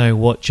didn't know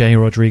what Jay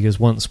Rodriguez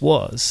once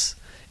was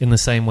in the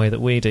same way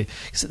that we do.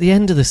 Because at the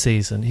end of the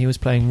season, he was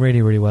playing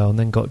really, really well and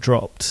then got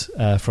dropped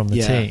from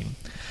the team.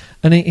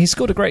 And he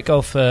scored a great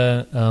goal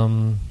for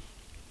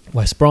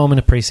West Brom in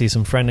a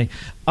pre-season friendly.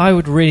 I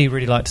would really,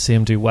 really like to see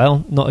him do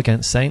well, not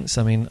against Saints.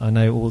 I mean, I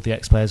know all the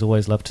ex-players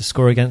always love to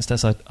score against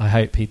us. I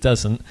hope he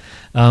doesn't.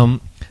 But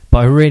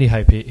I really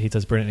hope he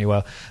does brilliantly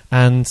well.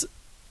 And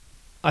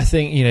I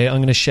think, I'm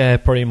going to share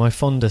probably my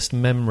fondest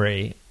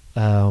memory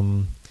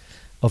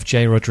of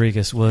Jay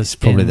Rodriguez was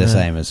probably the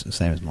same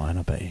as mine,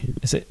 I bet you.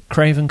 Is it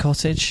Craven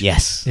Cottage?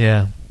 Yes.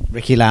 Yeah.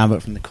 Ricky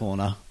Lambert from the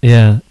corner.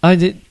 Yeah.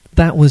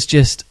 That was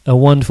just a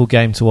wonderful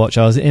game to watch.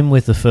 I was in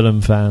with the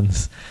Fulham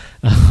fans,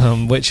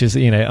 which is,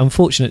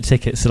 unfortunate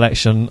ticket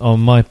selection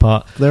on my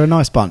part. They're a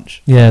nice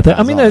bunch. Yeah.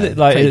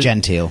 Very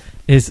genteel.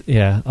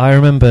 I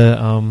remember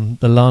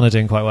Lallana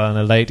doing quite well, and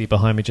a lady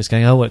behind me just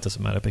going, "Oh, well, it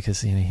doesn't matter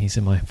because he's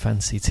in my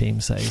fancy team,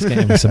 so he's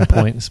getting me some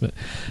points." But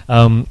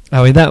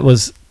that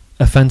was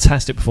a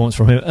fantastic performance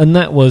from him, and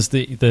that was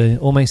the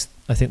almost,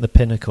 I think, the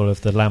pinnacle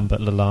of the Lambert,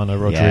 Lallana,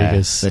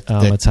 Rodriguez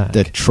attack.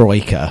 The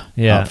troika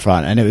up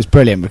front, and it was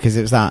brilliant because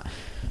it was that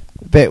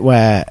bit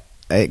where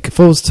it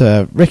falls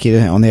to Ricky,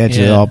 doesn't it, on the edge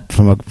of the arc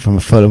from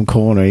a Fulham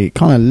corner. He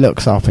kind of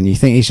looks up, and you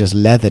think he's just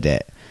leathered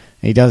it.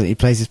 He does it. He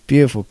plays this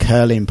beautiful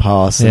curling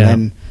pass, and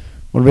then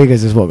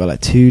Rodriguez has got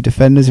like two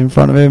defenders in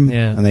front of him,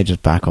 and they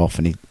just back off,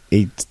 and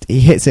he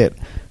hits it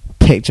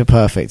picture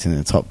perfect in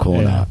the top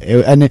corner.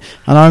 And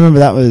I remember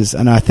that was,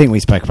 and I think we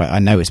spoke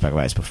about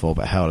this before,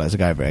 but hell, let's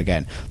go over it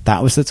again.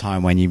 That was the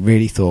time when you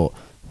really thought,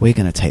 we're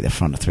going to take the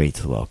front of three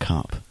to the World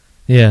Cup.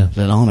 Yeah.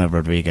 Lallana,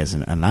 Rodriguez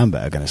and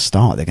Lambert are going to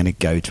start. They're going to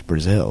go to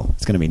Brazil.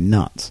 It's going to be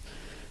nuts.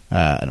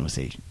 And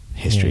obviously,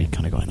 history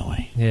kind of got in the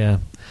way. Yeah.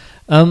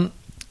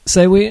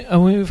 So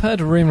we've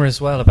heard a rumour as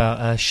well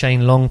about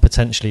Shane Long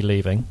potentially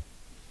leaving.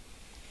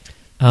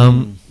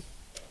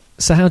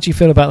 So how do you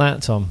feel about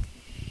that, Tom?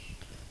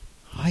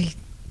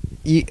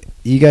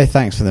 You go,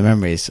 thanks for the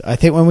memories. I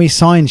think when we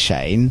signed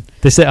Shane...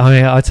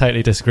 I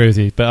totally disagree with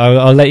you, but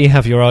I'll let you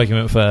have your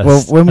argument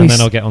first,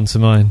 then I'll get on to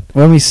mine.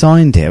 When we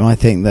signed him, I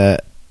think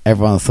that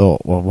everyone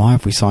thought, well, why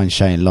have we signed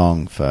Shane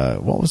Long for,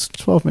 what was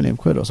 12 million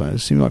quid or something? It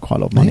seemed like quite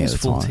a lot of money at the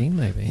time. 14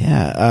 maybe.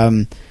 Yeah.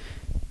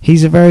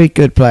 He's a very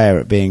good player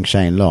at being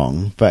Shane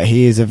Long, but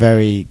he is a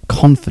very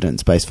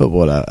confidence-based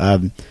footballer.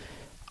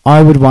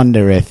 I would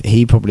wonder if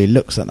he probably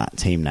looks at that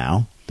team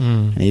now,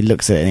 and he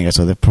looks at it and he goes,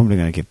 well, they're probably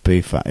going to give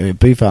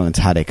Boufal and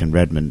Tadic and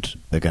Redmond,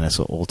 they're going to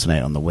sort of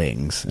alternate on the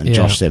wings, and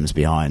Josh Sims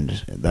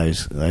behind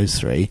those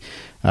three.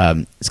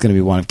 It's going to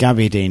be one of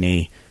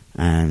Gabbiadini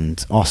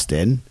and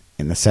Austin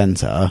in the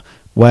centre.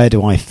 Where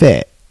do I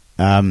fit?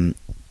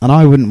 And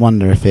I wouldn't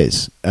wonder if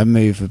it's a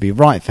move would be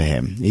right for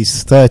him.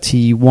 He's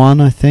 31,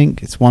 I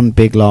think. It's one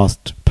big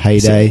last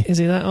payday. Is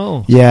he that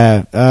old?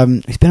 Yeah.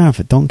 He's been around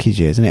for donkey's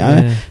years, isn't he?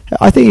 Yeah.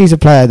 I think he's a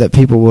player that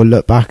people will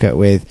look back at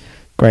with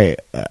great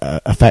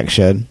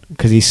affection,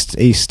 because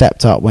he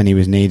stepped up when he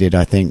was needed.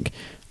 I think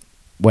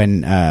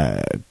when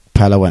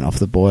Pella went off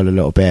the boil a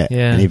little bit,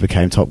 and he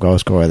became top goal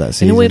scorer that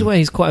season. In a weird way,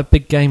 he's quite a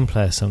big game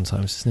player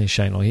sometimes, isn't he,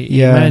 Shane Long?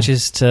 He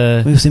manages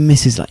to... He also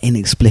misses like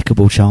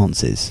inexplicable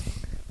chances.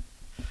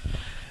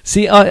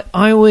 See,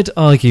 I would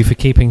argue for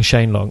keeping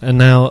Shane Long, and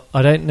now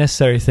I don't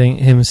necessarily think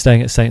him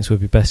staying at Saints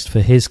would be best for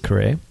his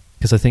career,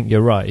 because I think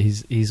you're right,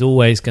 he's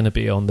always going to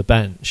be on the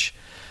bench.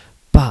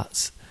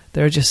 But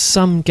there are just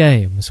some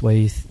games where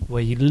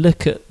you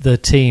look at the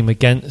team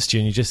against you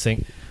and you just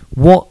think,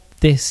 what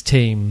this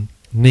team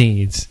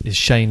needs is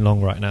Shane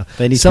Long right now.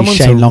 They need someone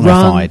to be Shane to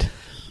Longified.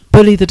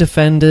 Bully the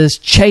defenders,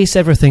 chase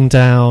everything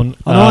down.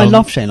 I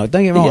love Shane Long.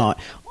 Don't get me wrong.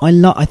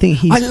 I think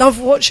he's. I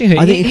love watching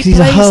him. He he's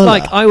plays a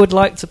like I would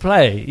like to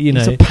play. You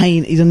know, he's a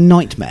pain. He's a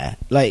nightmare.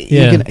 Like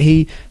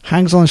he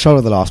hangs on the shoulder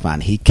of the last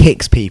man. He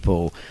kicks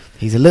people.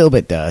 He's a little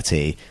bit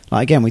dirty.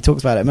 Like again, we talked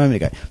about it a moment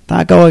ago.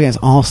 That goal against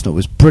Arsenal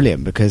was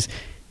brilliant because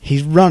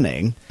he's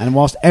running, and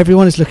whilst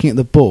everyone is looking at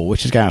the ball,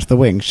 which is going out to the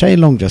wing, Shane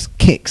Long just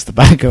kicks the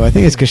back of, I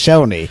think it's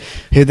Koscielny,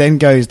 who then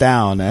goes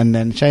down, and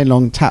then Shane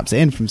Long taps it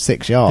in from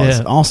 6 yards.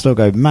 Yeah. Arsenal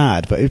go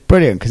mad, but it was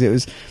brilliant because it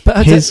was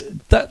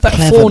that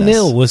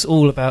 4-0 was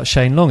all about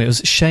Shane Long. It was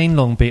Shane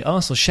Long beat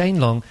Arsenal.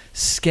 Shane Long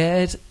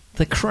scared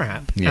the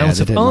crap out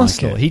of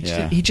Arsenal. He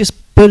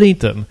just bullied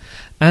them,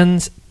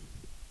 and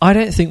I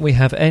don't think we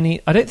have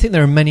any. I don't think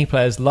there are many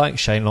players like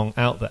Shane Long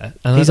out there,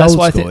 and that's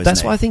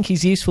why I think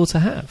he's useful to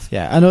have.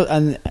 Yeah,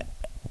 and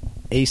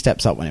he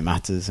steps up when it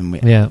matters. And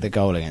the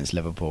goal against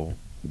Liverpool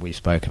we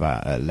spoke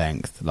about at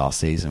length last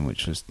season,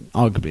 which was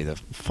arguably the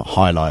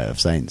highlight of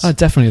Saints. Oh,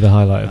 definitely the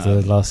highlight of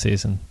the last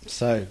season.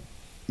 So,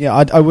 yeah,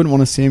 I wouldn't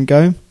want to see him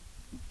go,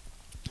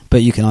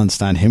 but you can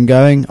understand him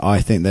going.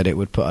 I think that it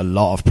would put a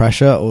lot of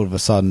pressure all of a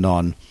sudden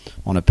on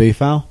a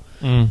Boufal.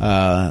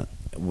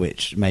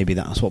 Which maybe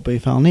that's what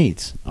Boufal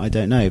needs. I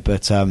don't know,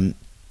 but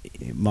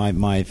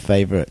my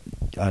favourite,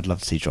 I'd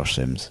love to see Josh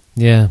Sims.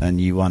 Yeah, and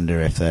you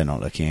wonder if they're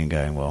not looking and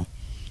going, well,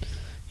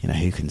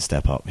 who can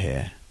step up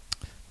here?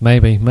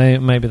 Maybe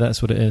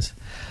that's what it is.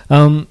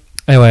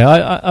 Anyway,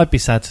 I'd be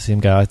sad to see him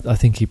go. I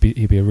think he'd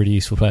be a really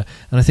useful player,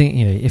 and I think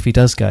if he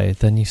does go,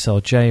 then you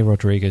sell Jay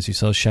Rodriguez, you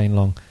sell Shane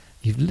Long.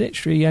 You've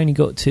literally only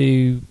got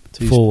two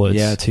forwards.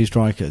 Yeah, two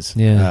strikers.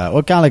 Yeah,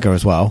 or Gallagher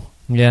as well.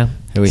 Yeah,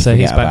 so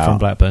he's back from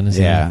Blackburn,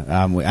 isn't he? Yeah,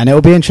 and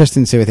it'll be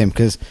interesting to see with him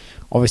because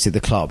obviously the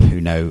club, who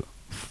know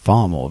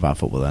far more about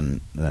football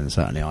than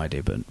certainly I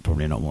do, but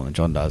probably not more than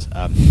John does,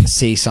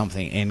 see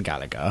something in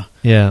Gallagher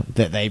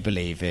that they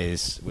believe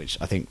is, which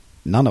I think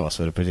none of us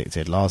would have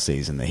predicted last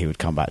season, that he would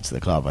come back to the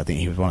club. I think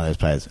he was one of those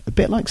players, a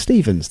bit like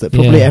Stevens, that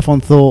probably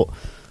everyone thought,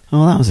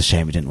 oh, that was a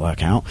shame it didn't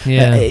work out.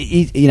 Yeah.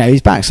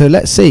 He's back, so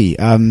let's see.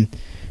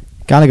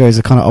 Gallagher is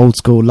a kind of old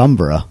school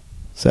lumberer,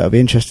 so it'll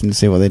be interesting to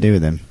see what they do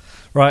with him.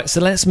 Right,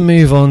 so let's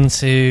move on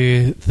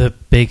to the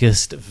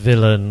biggest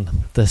villain,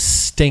 the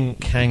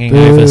stink hanging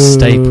over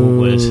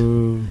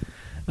Staplewood.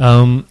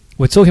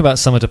 We're talking about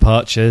summer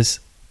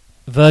departures.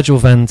 Virgil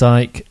van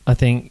Dijk, I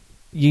think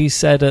you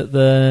said at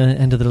the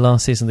end of the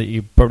last season that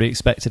you probably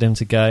expected him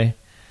to go.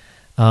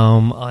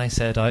 I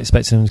said I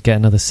expected him to get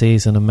another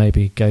season and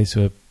maybe go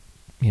to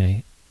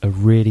a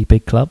really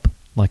big club,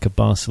 like a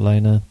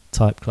Barcelona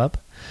type club.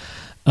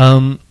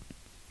 So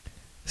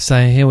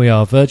here we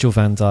are, Virgil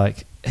van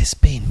Dijk. It's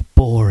been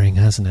boring,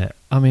 hasn't it?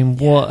 I mean,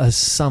 what a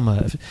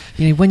summer.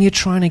 When you're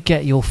trying to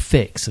get your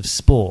fix of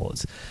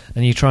sport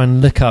and you try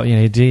and look up,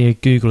 do your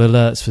Google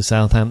alerts for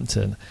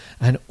Southampton,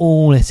 and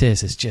all it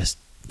is just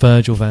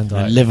Virgil van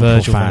Dijk, and Liverpool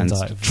Virgil fans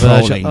van Dijk,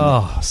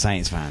 trolling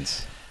Saints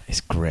fans.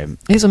 It's grim.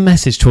 Here's a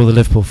message to all the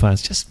Liverpool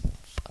fans: just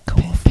fuck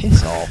off,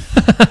 piss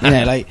off.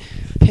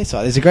 piss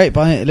off. There's a great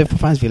by Liverpool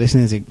fans if you're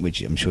listening,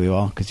 which I'm sure you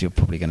are, because you're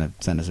probably going to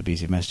send us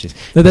abusive messages.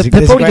 They're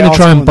probably going to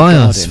try and buy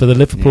us Guardian. for the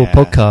Liverpool Yeah.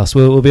 podcast.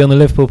 We'll be on the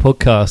Liverpool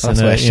podcast That's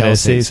in where a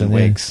Chelsea season. and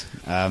Yeah. wigs.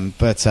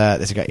 But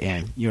there's a great,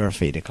 you're a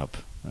feeder club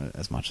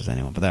as much as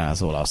anyone. But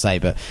that's all I'll say.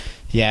 But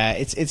yeah,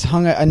 it's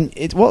hung out, and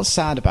what's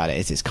sad about it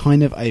is it's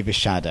kind of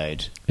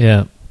overshadowed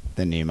Yeah.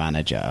 the new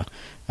manager.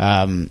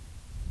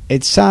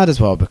 It's sad as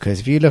well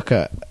because if you look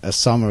at a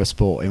summer of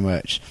sport in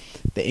which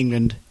the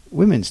England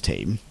women's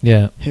team,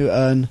 Yeah. who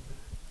earn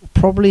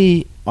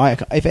probably,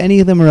 if any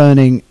of them are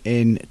earning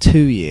in 2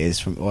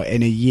 years or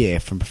in a year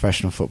from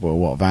professional football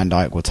what Van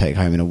Dijk will take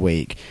home in a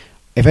week,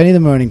 if any of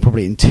them are earning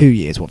probably in 2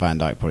 years what Van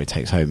Dijk probably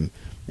takes home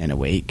in a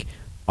week,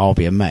 I'll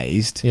be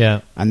amazed. Yeah.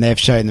 And they've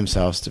shown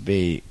themselves to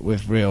be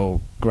with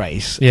real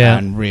grace Yeah.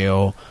 and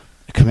real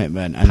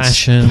commitment and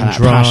Passion, drive.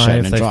 drive.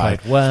 And They've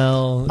drive. played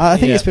well. I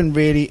think Yeah.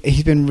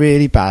 he's been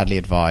really badly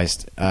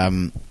advised.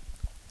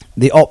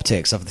 The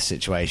optics of the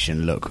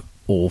situation look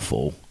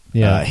awful.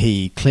 Yeah.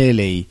 He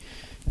clearly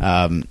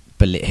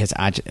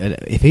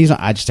if he's not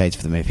agitated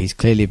for the move, he's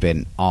clearly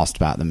been asked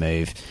about the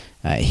move.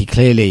 He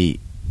clearly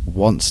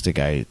wants to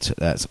go to.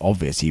 That's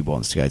obvious. He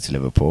wants to go to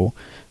Liverpool.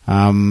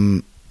 I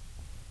don't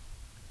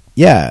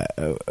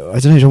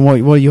know, John.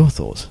 What are your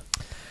thoughts?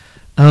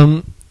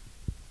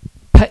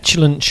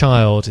 Petulant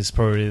child is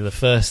probably the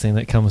first thing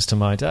that comes to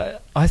mind.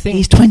 I think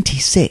He's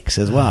 26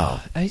 as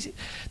well.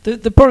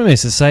 The problem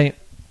is to say,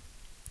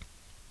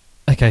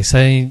 okay,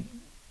 saying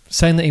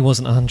that he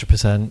wasn't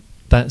 100%,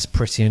 that's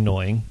pretty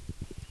annoying.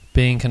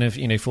 Being kind of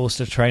forced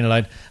to train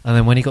alone, and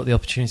then when he got the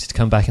opportunity to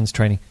come back into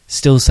training,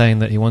 still saying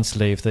that he wants to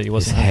leave, that he His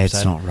wasn't 100%.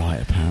 head's not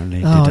right,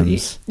 apparently.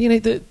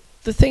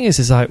 The thing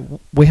is like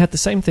we had the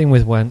same thing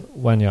with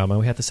Wanyama,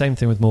 we had the same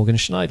thing with Morgan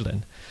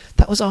Schneiderlin.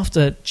 That was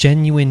after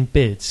genuine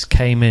bids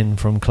came in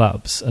from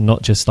clubs and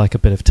not just like a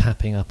bit of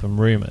tapping up and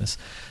rumours.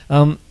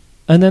 And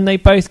then they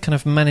both kind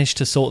of managed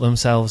to sort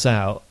themselves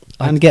out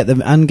and get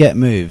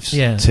moves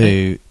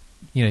to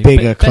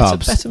bigger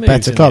clubs,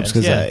 better clubs.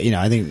 Because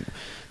I think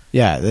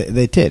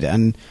they did.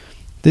 And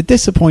the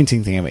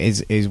disappointing thing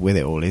is with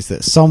it all is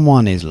that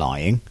someone is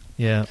lying.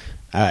 Yeah,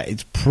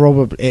 it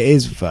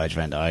is Virgil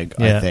van Dijk.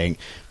 I think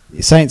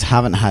Saints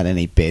haven't had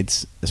any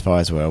bids as far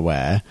as we're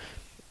aware.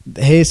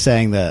 He's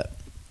saying that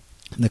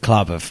the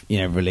club have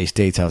released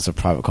details of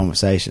private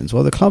conversations.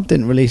 Well, the club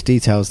didn't release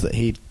details that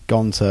he'd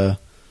gone to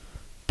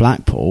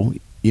Blackpool.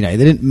 They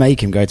didn't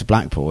make him go to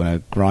Blackpool in a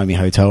grimy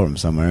hotel room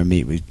somewhere and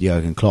meet with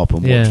Jurgen Klopp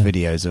and watch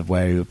videos of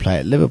where he would play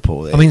at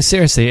Liverpool. I mean,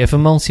 seriously, if a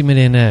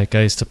multi-millionaire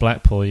goes to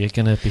Blackpool, you're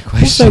going to be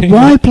questioning.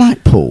 Also, why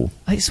Blackpool?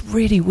 It's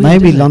really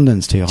weird. Maybe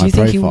London's too high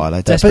profile.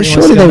 But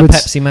surely they would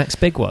Pepsi Max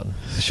big one.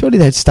 Surely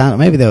they'd stand.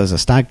 Maybe there was a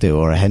stag do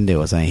or a hen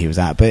do or something he was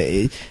at. But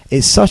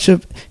it's such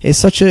a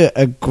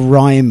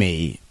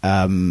grimy,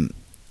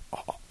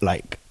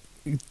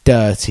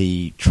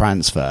 dirty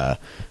transfer.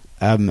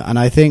 And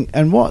I think,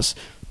 and what's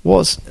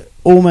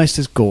almost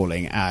as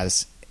galling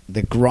as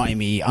the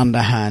grimy,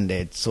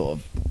 underhanded, sort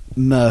of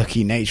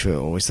murky nature of it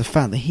all is the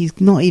fact that he's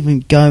not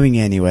even going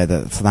anywhere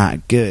that's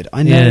that good.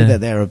 I know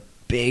that they're a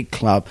big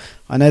club.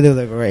 I know they've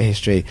got a great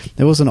history.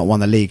 They've also not won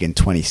the league in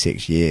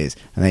 26 years,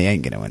 and they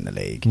ain't going to win the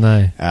league.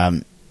 No.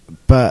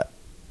 But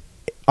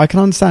I can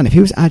understand if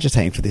he was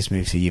agitating for this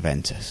move to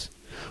Juventus,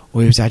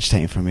 or he was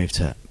agitating for a move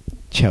to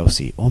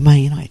Chelsea or Man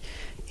United.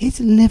 It's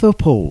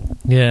Liverpool.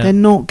 Yeah. They're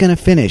not going to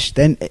finish.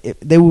 Then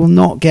they will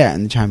not get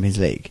in the Champions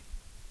League.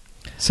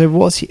 So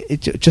what's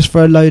just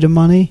for a load of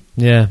money?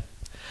 Yeah.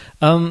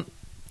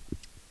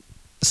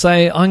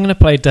 Say I'm going to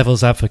play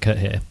devil's advocate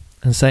here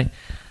and say,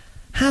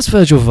 has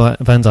Virgil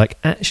van Dijk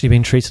actually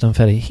been treated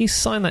unfairly? He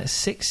signed that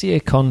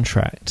 6-year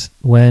contract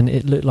when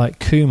it looked like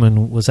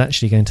Koeman was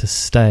actually going to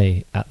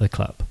stay at the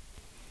club.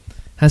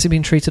 Has he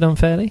been treated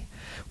unfairly?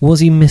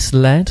 Was he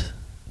misled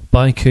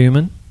by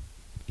Koeman?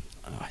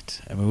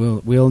 I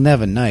mean, we'll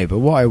never know. But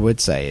what I would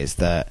say is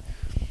that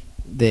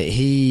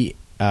he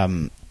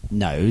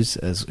knows,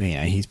 as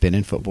he's been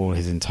in football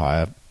his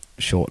entire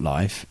short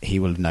life. He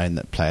will have known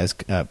that players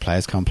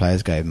come,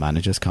 players go,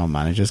 managers come,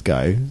 managers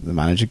go. The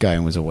manager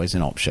going was always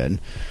an option.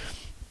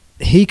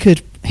 He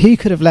could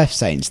have left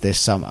Saints this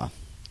summer,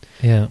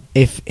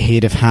 if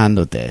he'd have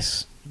handled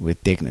this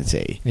with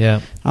dignity.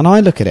 Yeah, and I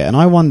look at it and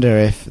I wonder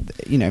if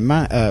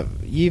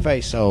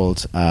Juve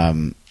sold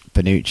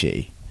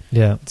Bonucci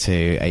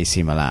to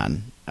AC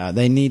Milan.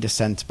 They need a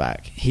centre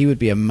back. He would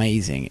be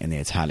amazing in the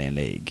Italian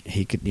league.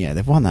 He could,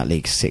 they've won that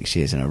league 6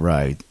 years in a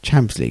row.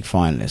 Champions League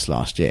finalists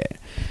last year.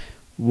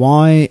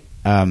 Why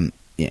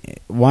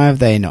have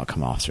they not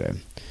come after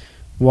him?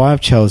 Why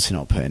have Chelsea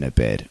not put in a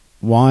bid?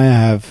 Why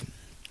have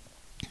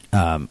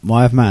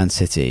Man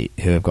City,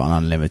 who have got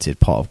an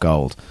unlimited pot of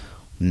gold,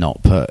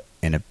 not put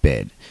in a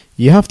bid?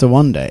 You have to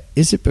wonder: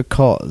 is it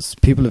because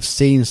people have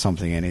seen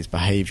something in his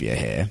behaviour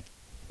here,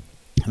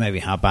 maybe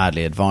how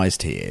badly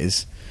advised he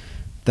is,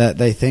 that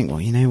they think, well,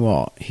 you know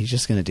what, he's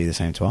just going to do the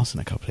same to us in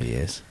a couple of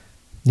years?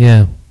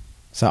 Yeah.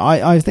 So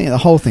I think the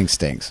whole thing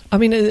stinks. I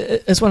mean,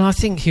 as well, I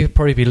think he would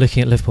probably be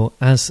looking at Liverpool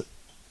as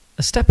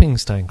a stepping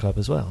stone club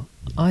as well.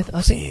 I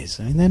think it is.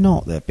 I mean, they're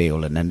not the be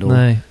all and end all.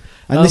 No.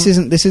 And this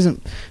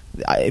isn't.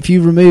 If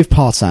you remove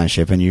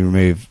partisanship and you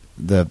remove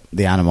the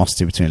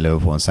animosity between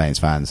Liverpool and Saints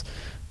fans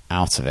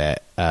out of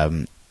it,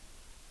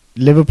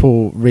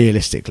 Liverpool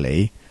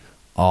realistically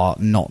are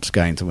not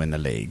going to win the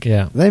league.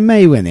 Yeah. They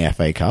may win the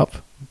FA Cup,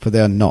 but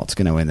they're not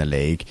going to win the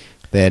league.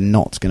 They're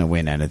not going to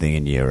win anything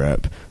in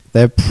Europe.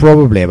 They're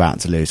probably about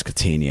to lose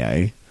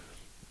Coutinho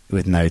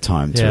with no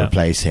time to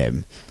replace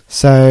him.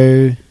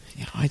 So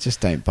I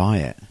just don't buy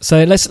it.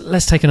 So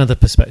let's take another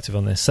perspective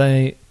on this.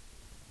 Say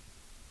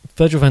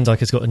Virgil van Dijk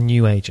has got a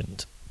new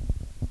agent.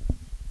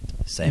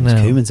 Same as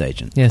Koeman's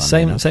agent. Yeah,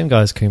 same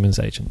guy as Koeman's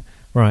agent.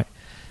 Right.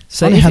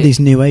 So funny how these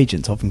new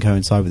agents often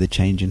coincide with a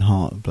change in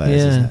heart of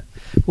players, isn't it?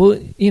 Well,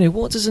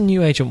 what does a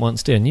new agent want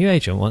to do? A new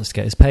agent wants to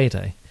get his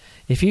payday.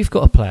 If you've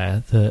got a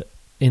player that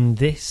in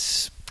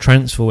this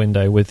transfer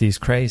window with these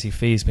crazy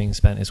fees being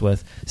spent is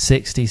worth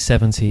 60,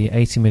 70,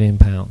 80 million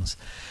pounds,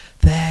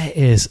 there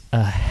is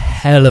a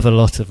hell of a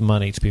lot of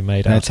money to be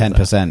made out of that.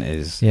 10%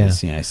 is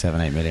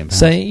 7-8 million pounds.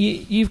 So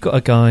you've got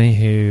a guy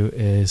who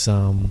is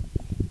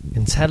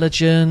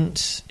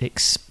intelligent,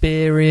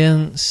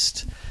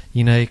 experienced,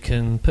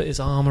 can put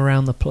his arm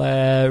around the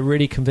player,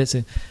 really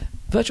convincing.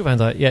 Virgil van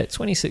Dijk,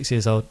 26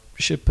 years old,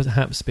 should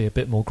perhaps be a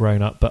bit more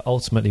grown up, but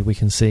ultimately we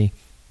can see,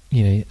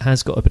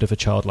 has got a bit of a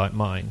childlike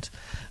mind.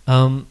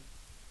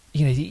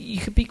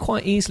 You could be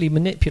quite easily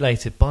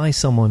manipulated by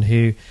someone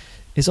who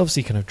is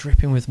obviously kind of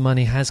dripping with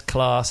money, has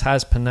class,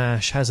 has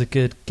panache, has a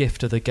good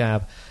gift of the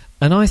gab.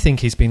 And I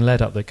think he's been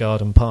led up the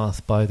garden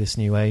path by this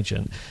new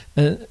agent.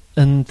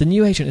 And the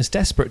new agent is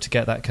desperate to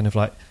get that kind of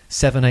like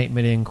 7-8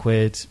 million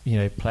quid,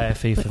 player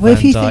fee for Van Dijk.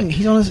 If you Dijk. think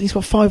he's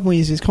got 5 more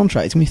years of his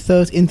contract, it's going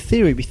to be in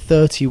theory, be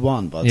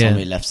 31 by the time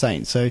he left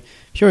Saints. So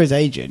if you're his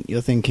agent,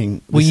 you're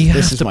thinking,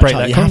 this is to break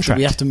that contract.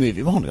 We have to move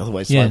him on.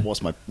 Otherwise,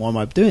 why am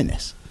I doing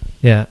this?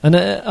 Yeah, and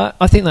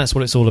I think that's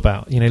what it's all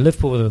about.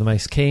 Liverpool were the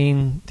most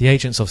keen. The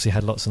agents obviously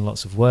had lots and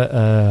lots of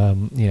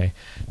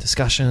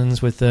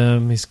discussions with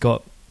them. He's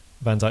got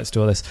Van Dijk to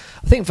do all this.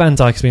 I think Van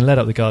Dijk has been led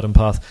up the garden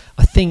path.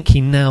 I think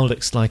he now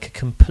looks like a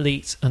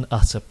complete and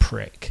utter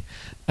prick.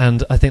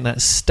 And I think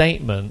that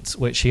statement,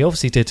 which he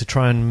obviously did to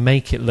try and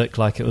make it look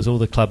like it was all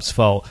the club's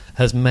fault,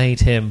 has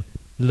made him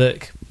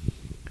look,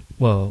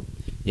 well...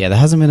 Yeah, there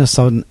hasn't been a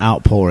sudden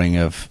outpouring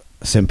of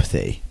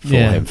sympathy for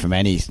him from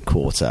any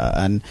quarter.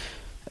 And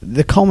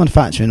the common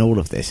factor in all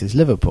of this is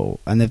Liverpool.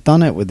 And they've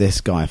done it with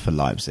this guy for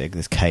Leipzig,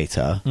 this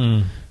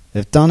Keita.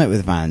 They've done it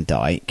with Van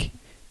Dijk.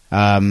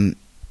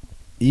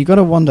 You got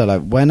to wonder,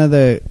 when are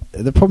the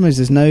problem is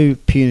there's no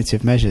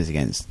punitive measures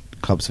against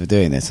clubs for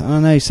doing this. And I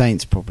know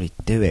Saints probably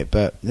do it,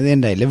 but at the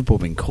end of the day, Liverpool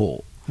have been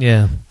caught.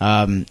 Yeah.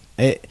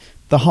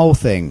 The whole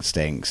thing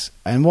stinks.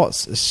 And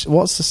what's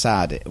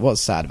sad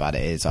about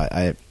it is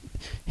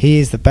he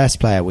is the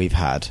best player we've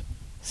had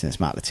since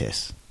Matt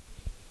Lettice.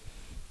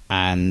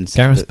 And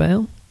Gareth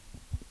Bale?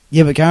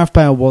 Yeah, but Gareth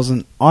Bale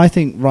wasn't. I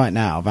think right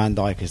now Van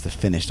Dijk is the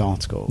finished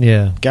article.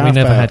 Yeah, we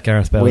never had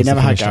Gareth Bale. We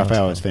never had Gareth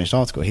Bale as a finished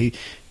article. We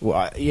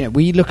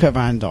look at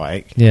Van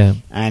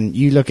Dijk, and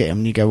you look at him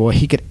and you go, well,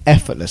 he could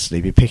effortlessly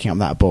be picking up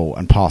that ball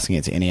and passing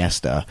it to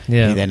Iniesta.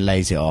 Yeah. He then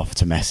lays it off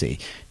to Messi,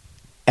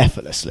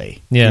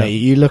 effortlessly. Yeah,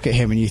 you look at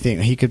him and you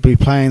think he could be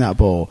playing that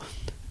ball,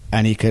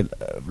 and he could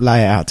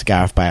lay it out to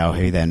Gareth Bale,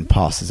 who then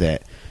passes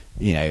it.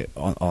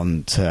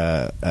 On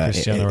to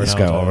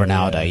Isco or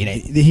Ronaldo. Yeah.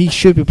 He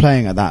should be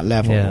playing at that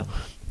level. Yeah.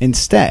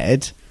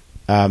 Instead,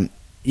 what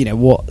people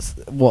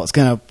are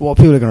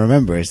going to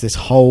remember is this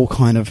whole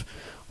kind of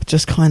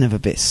a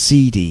bit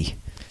seedy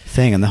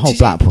thing, and the whole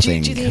Blackpool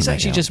thing. Do you think he's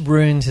actually just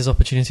ruined his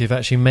opportunity of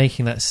actually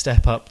making that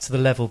step up to the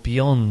level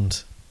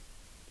beyond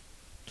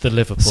the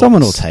Liverpool?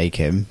 Someone will take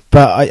him,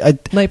 but I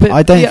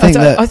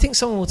think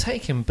someone will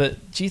take him.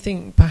 But do you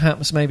think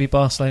perhaps maybe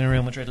Barcelona and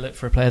Real Madrid look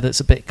for a player that's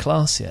a bit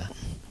classier?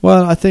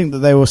 Well, I think that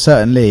they will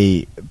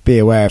certainly be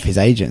aware of his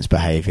agent's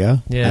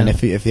behaviour, and if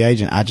the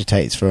agent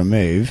agitates for a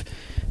move,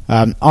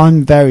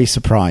 I'm very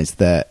surprised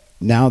that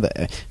now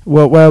that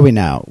where are we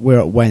now?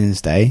 We're at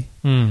Wednesday.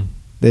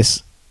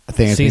 This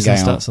thing has been going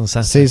starts on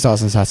Saturday. Season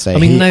starts on Saturday. I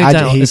mean,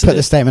 he put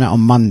the statement out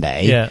on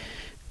Monday. Yeah.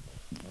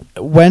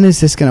 When is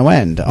this going to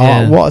end?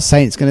 Yeah. What are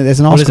Saints going to? There's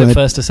an article. What is it?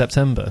 1st of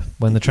September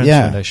when the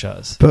transfer window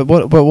shuts. But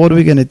what are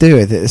we going to do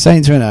with it? The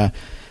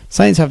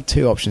Saints have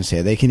two options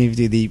here. They can either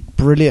do the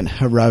brilliant,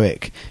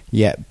 heroic,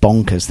 yet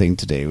bonkers thing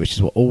to do, which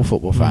is what all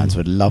football fans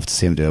would love to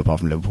see them do,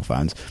 apart from Liverpool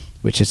fans,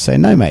 which is say,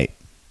 no, mate,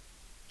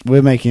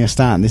 we're making a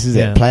stand. This is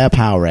it. Player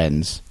power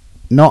ends.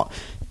 Not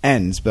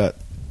ends, but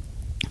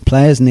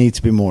players need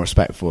to be more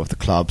respectful of the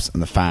clubs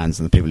and the fans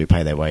and the people who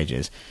pay their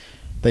wages.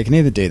 They can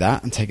either do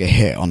that and take a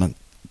hit on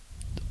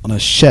a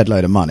shed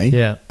load of money,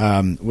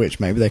 which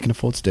maybe they can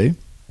afford to do,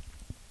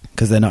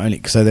 because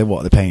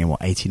they're paying him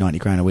 80, 90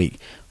 grand a week.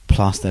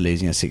 Plus they're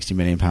losing a £60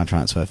 million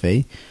transfer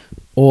fee.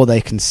 Or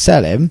they can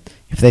sell him.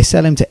 If they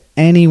sell him to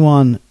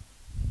anyone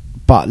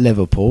but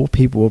Liverpool,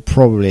 people will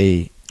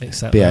probably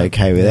be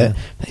okay with it.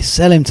 If they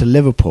sell him to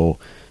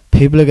Liverpool,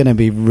 people are going to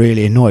be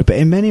really annoyed. But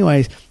in many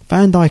ways,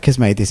 Van Dijk has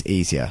made this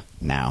easier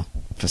now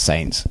for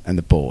Saints and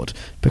the board.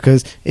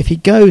 Because if he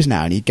goes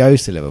now and he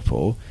goes to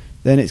Liverpool,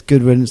 then it's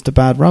good riddance to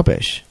bad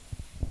rubbish.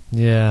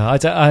 Yeah, I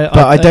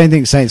don't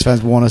think Saints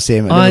fans want to see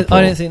him at Liverpool.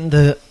 I don't think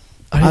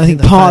I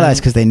think part of that's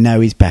because they know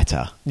he's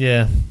better.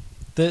 Yeah,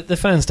 the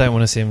fans don't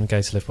want to see him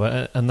go to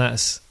Liverpool, and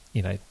that's,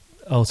 you know,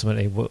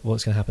 ultimately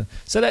what's going to happen.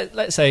 So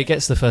let's say it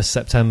gets to the 1st of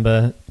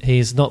September,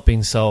 he's not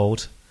been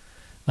sold.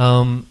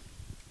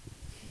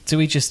 Do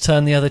we just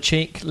turn the other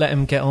cheek, let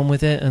him get on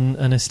with it,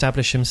 and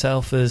establish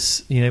himself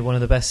as, you know, one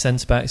of the best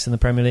centre backs in the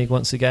Premier League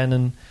once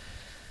again,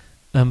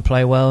 and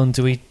play well? And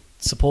do we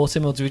support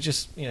him, or do we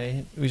just, you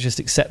know, we just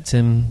accept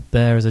him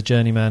there as a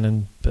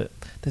journeyman? But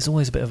there's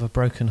always a bit of a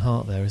broken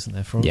heart there, isn't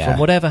there? From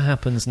whatever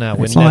happens now,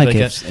 it's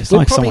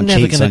like someone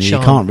cheats on you. You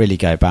can't really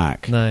go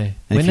back. No,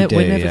 we're never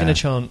going to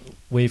chant,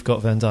 "We've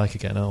got Van Dijk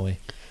again," are we?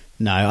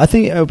 No, I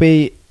think it'll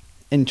be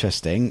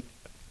interesting.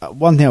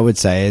 One thing I would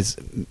say is,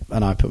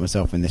 and I put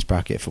myself in this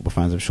bracket, football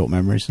fans have short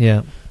memories.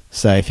 Yeah.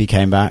 So if he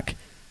came back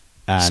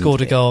and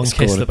scored a goal and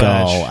kissed the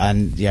badge,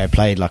 and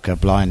played like a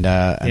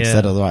blinder and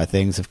said all the right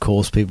things, of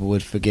course people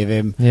would forgive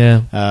him.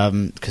 Yeah.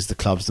 Because the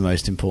club's the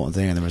most important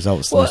thing and the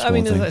results the most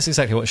important thing. That's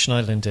exactly what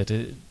Schneiderlin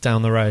did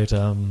down the road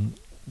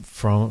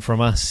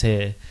from us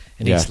here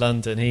in East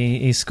London.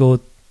 He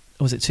scored,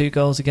 was it 2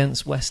 goals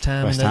against West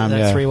Ham in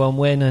that 3-1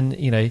 win? And,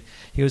 you know,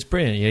 he was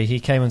brilliant. He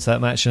came into that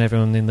match and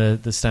everyone in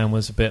the stand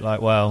was a bit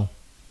like, well,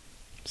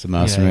 it's a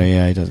mercenary,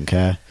 he doesn't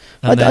care.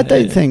 I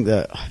don't think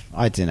that,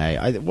 I don't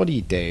know, what do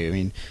you do? I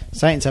mean,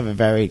 Saints have a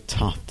very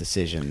tough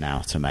decision now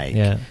to make.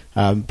 Yeah.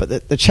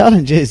 But the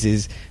challenge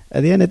is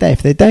at the end of the day,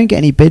 if they don't get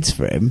any bids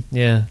for him,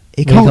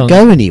 he can't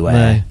go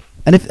anywhere.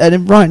 No.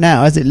 And right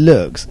now, as it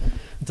looks,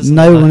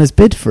 no one has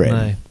bid for him.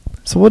 No.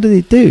 So what do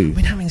they do? I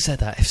mean, having said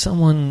that, if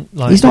someone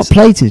like he's not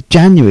played since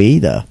January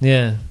either.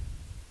 Yeah.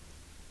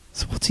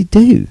 So what's he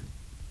do?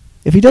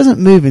 If he doesn't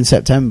move in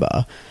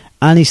September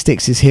and he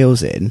sticks his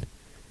heels in,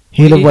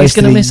 he's going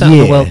to miss out on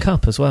the World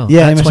Cup as well.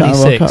 Yeah, at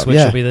 26, which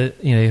will be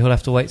he'll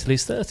have to wait till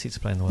he's 30 to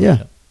play in the World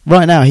Cup.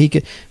 Right now,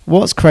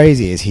 what's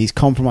crazy is he's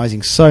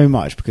compromising so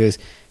much because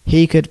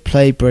he could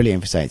play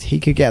brilliant for Saints. He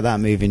could get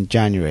that move in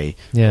January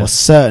or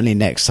certainly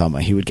next summer.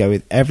 He would go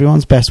with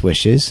everyone's best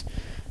wishes.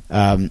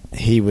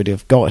 He would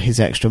have got his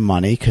extra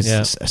money because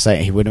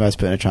he wouldn't have had to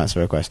put in a transfer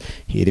request.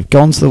 He'd have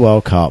gone to the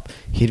World Cup.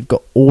 He'd have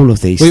got all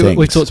of these things.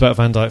 We've talked about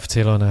Van Dijk for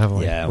too long now, haven't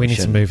we? Yeah, we need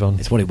to move on.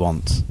 It's what he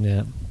wants.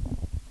 Yeah.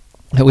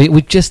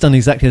 We've just done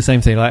exactly the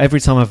same thing. Like every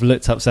time I've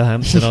looked up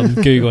Southampton on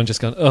Google and just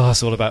gone, oh,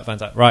 it's all about Van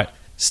Dijk. Right,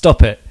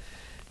 stop it.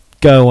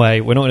 Go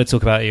away. We're not going to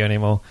talk about you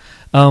anymore.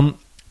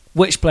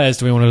 Which players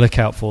do we want to look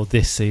out for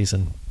this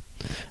season?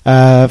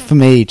 For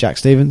me, Jack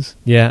Stephens.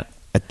 Yeah.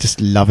 I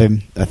just love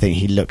him. I think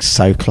he looks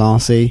so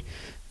classy.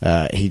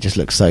 He just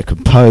looks so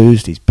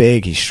composed. He's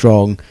big. He's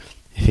strong.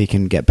 If he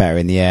can get better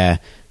in the air,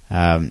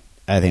 I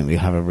think we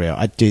have a real.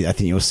 I think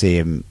you'll see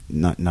him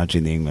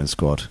nudging the England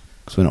squad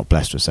because we're not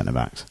blessed with centre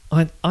backs.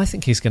 I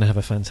think he's going to have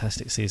a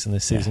fantastic season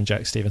this season,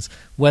 Jack Stephens.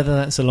 Whether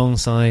that's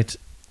alongside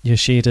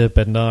Yoshida,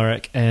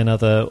 Bednarek,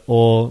 another,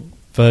 or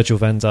Virgil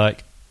van Dijk,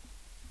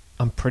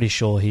 I'm pretty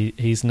sure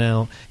he's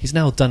now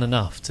done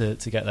enough to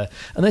get there.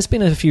 And there's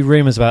been a few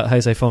rumours about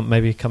Jose Font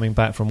maybe coming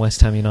back from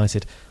West Ham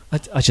United.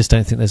 I just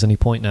don't think there's any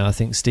point now. I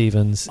think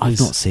Stephens. I've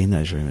not seen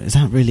those rumours. Is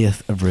that really a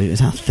rumour? Is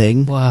that a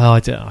thing? Well, I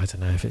don't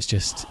know if it's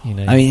just, you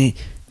know. I mean,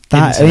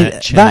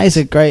 that is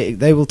a great.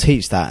 They will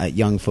teach that at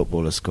young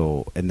footballer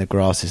school. And the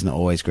grass is not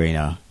always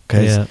greener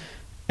because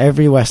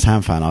every West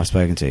Ham fan I've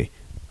spoken to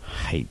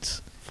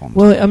hates.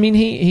 Well, I mean,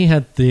 he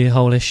had the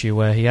whole issue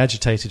where he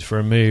agitated for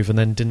a move and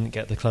then didn't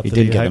get the club. He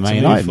didn't get the Man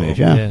United move,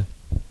 yeah.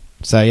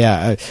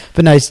 So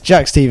but no,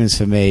 Jack Stephens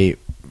for me,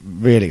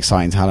 really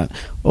exciting talent.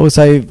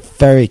 Also,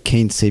 very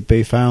keen to see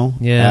Boufal.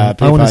 Yeah,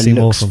 I want to see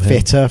more from him.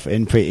 Fitter,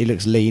 he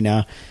looks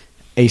leaner.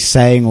 He's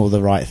saying all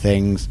the right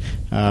things.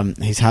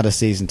 He's had a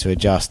season to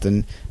adjust,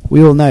 and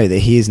we all know that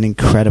he is an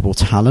incredible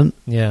talent.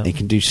 Yeah, he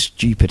can do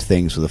stupid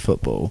things with the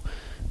football.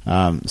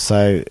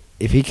 So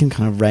if he can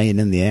kind of rein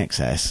in the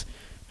excess.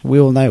 We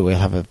all know we'll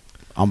have an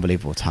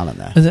unbelievable talent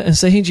there. And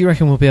so who do you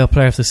reckon will be our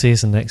player of the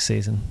season next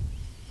season?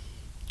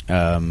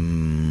 I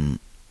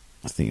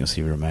think you'll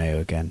see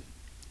Romeo again.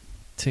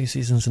 2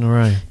 seasons in a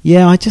row.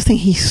 Yeah, I just think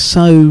he's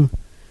so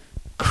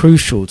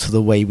crucial to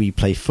the way we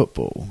play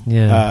football.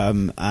 Yeah.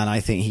 And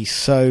I think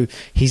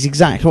he's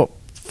exactly what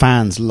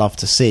fans love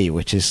to see,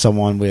 which is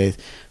someone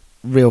with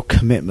real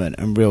commitment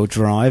and real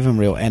drive and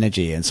real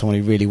energy, and someone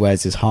who really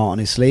wears his heart on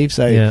his sleeve.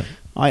 So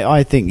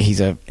I think he's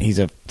a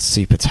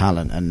super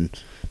talent, and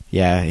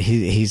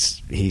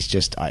he's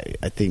just. I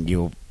think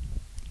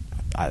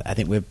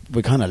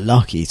we're kind of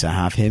lucky to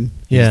have him.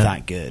 He's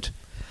that good.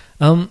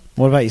 What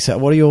about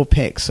yourself? What are your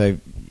picks? So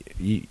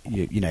you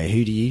know,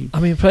 who do you? I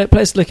mean,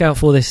 players to look out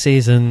for this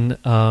season.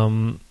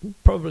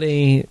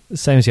 Probably the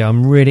same as you.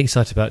 I'm really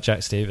excited about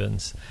Jack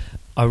Stephens.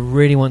 I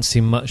really want to see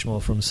much more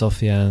from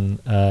Sofiane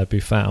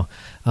Boufal.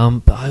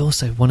 But I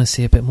also want to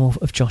see a bit more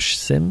of Josh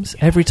Sims.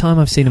 Every time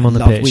I've seen him on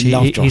the pitch,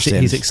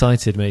 he's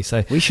excited me.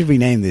 So we should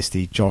rename this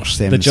the Josh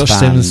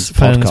Sims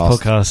Fans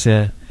podcast.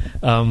 Yeah,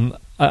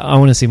 I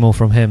want to see more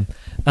from him.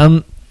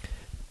 I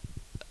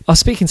was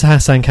speaking to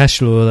Hassan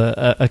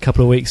Kashlu a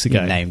couple of weeks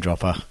ago. Name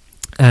dropper.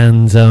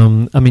 And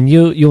I mean,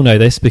 you'll know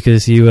this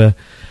because you were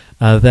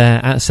there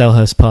at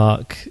Selhurst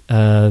Park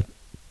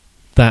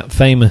that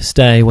famous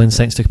day when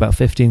Saints took about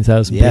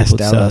 15,000 people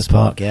to Selhurst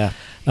Park. Yeah.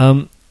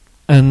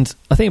 And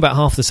I think about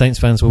half the Saints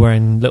fans were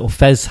wearing little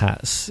fez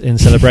hats in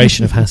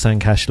celebration of Hassan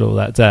Kashlaw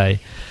that day.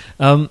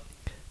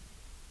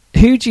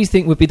 Who do you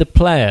think would be the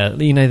player?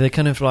 You know, the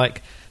kind of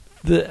like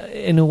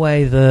in a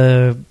way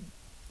the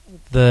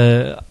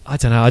I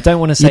don't know. I don't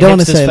want to say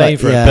hipster's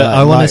favourite, but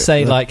I want to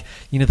say like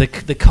you know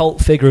the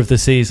cult figure of the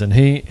season.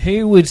 Who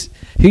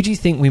do you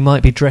think we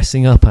might be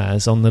dressing up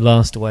as on the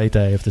last away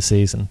day of the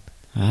season?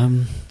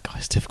 God,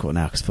 it's difficult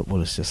now because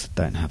footballers just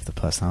don't have the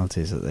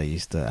personalities that they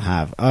used to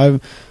have.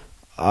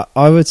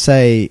 I would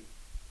say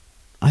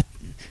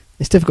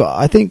it's difficult.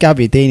 I think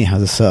Gabbiadini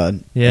has a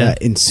certain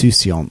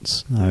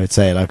insouciance. I would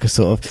say like a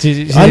sort of.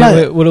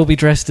 We'll all be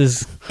dressed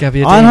as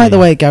Gabbiadini. I like the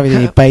way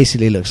Gabbiadini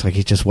basically looks like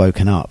he's just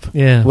woken up.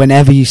 Yeah.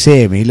 Whenever you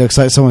see him, he looks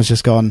like someone's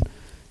just gone.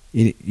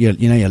 You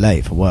know you're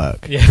late for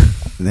work. Yeah.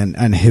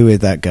 And who is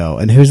that girl?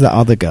 And who's that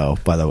other girl,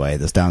 by the way,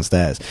 that's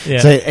downstairs? Yeah.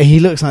 So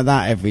he looks like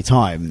that every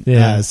time.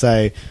 Yeah.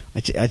 So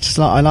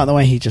I like the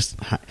way he just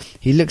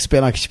he looks a bit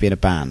like he should be in a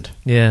band.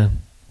 Yeah.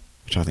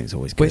 Which I think is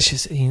always good. Which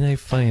is, you know,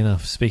 funny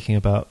enough, speaking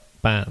about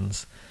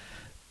bands,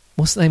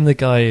 what's the name of the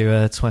guy who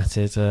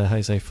twatted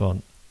Jose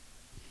Font?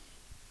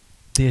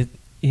 He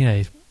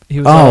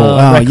was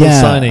record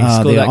signing,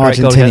 scored the that great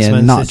goal against Argentinian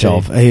Man nut City.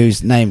 job,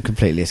 whose name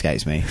completely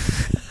escapes me.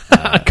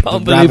 I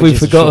can't believe we've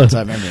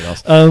forgotten.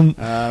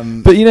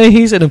 But you know,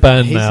 he's in a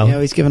band now. You know,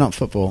 he's given up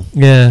football.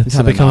 Yeah, He's to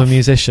had become enough. a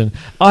musician.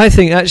 I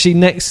think actually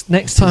next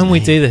time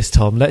we do this,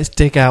 Tom, let's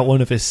dig out one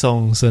of his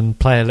songs and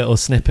play a little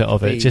snippet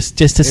of it, just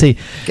to see.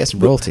 Get some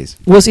royalties.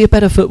 Was he a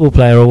better football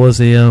player, or was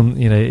he,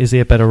 is he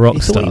a better rock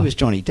He star? thought he was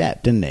Johnny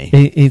Depp, didn't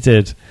he? He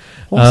did.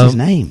 What was his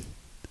name?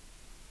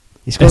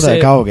 He scored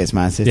that goal against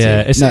Man City.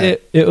 Yeah,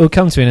 it will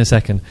come to me in a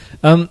second.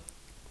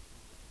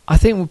 I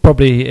think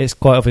probably it's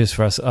quite obvious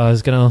for us. I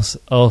was going to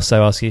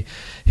also ask you,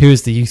 who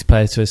is the youth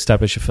player to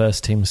establish a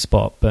first team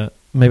spot? But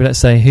maybe let's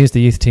say, who's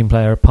the youth team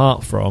player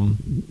apart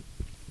from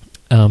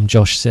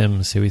Josh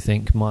Sims, who we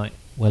think might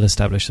well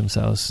establish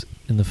themselves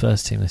in the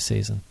first team this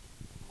season?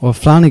 Well,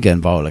 Flanagan,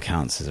 by all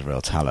accounts, is a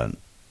real talent.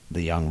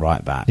 The young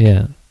right back.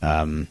 Yeah.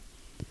 I'm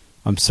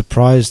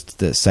surprised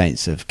that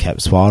Saints have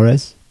kept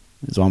Suarez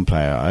as one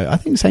player. I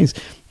think Saints,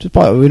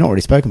 despite we've not really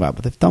spoken about,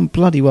 but they've done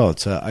bloody well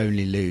to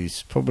only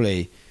lose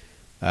probably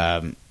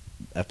a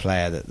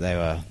player that they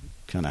were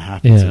kind of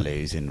happy to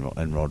lose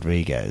in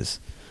Rodriguez.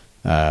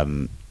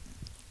 So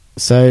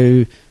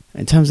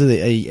in terms of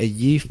a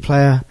youth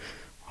player,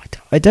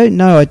 I don't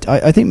know.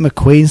 I think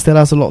McQueen still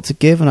has a lot to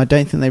give, and I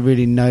don't think they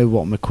really know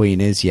what McQueen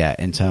is yet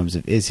in terms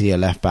of, is he a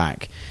left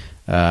back?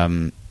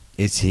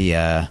 Is he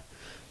Danny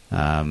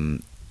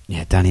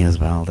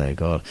Osvaldo,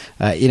 God.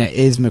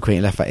 Is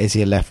McQueen left back? Is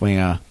he a left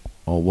winger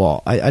or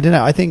what? I don't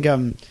know. I think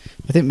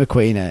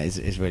McQueen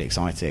is really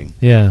exciting.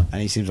 Yeah.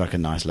 And he seems like a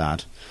nice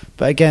lad.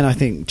 But again, I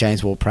think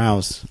James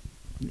Ward-Prowse,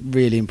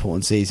 really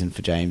important season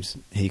for James.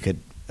 He could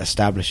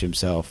establish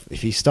himself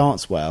if he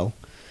starts well.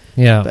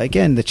 Yeah. But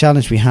again, the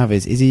challenge we have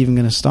is he even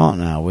going to start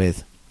now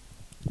with,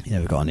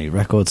 we've got a new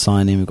record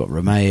signing, we've got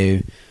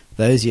Romeu.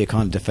 Those are your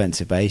kind of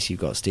defensive base. You've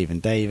got Stephen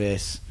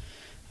Davis.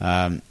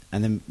 And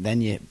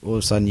then you all of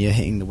a sudden you're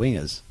hitting the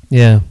wingers.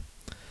 Yeah.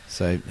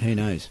 So who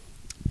knows?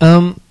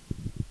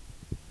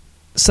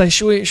 So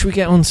should we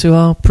get on to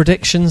our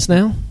predictions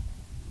now?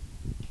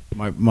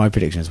 My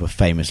predictions were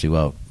famously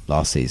well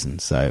last season,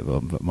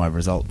 so my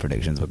result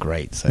predictions were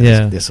great. So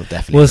yeah. this will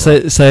definitely. Well, so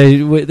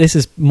this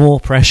is more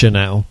pressure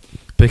now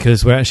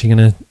because we're actually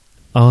going to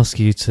ask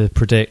you to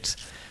predict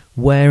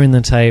where in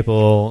the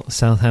table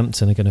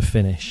Southampton are going to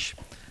finish.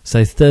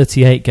 So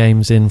 38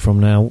 games in from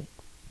now,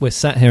 we're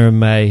sat here in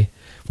May.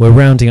 We're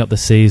rounding up the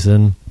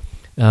season.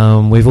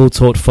 We've all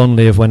talked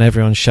fondly of when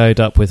everyone showed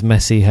up with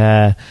messy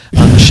hair,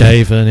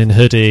 unshaven, in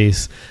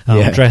hoodies,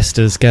 dressed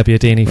as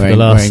Gabbiadini for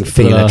wearing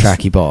Fila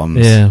tracky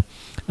bottoms. Yeah.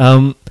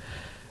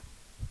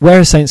 Where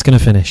are Saints going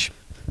to finish?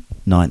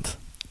 9th.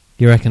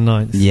 You reckon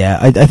 9th? Yeah,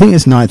 I think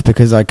it's 9th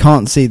because I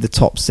can't see the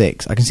top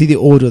 6. I can see the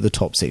order of the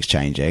top 6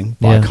 changing,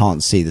 but I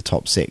can't see the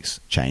top 6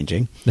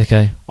 changing.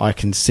 Okay. I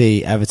can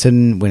see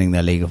Everton winning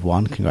their League of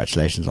One.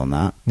 Congratulations on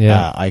that.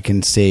 Yeah. I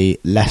can see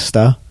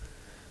Leicester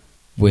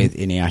with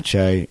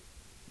Iheanacho.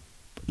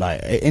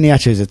 Like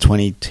Iheanacho is a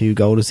 22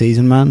 goal a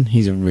season man.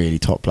 He's a really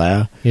top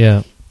player.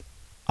 Yeah.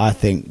 I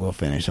think we'll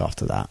finish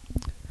after that.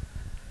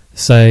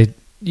 So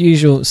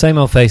usual same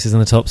old faces in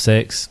the top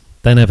 6,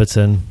 then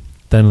Everton,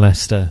 then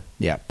Leicester,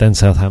 then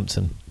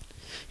Southampton.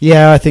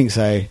 Yeah, I think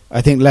so.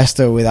 I think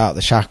Leicester without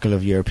the shackle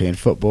of European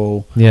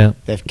football. Yeah.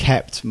 They've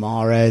kept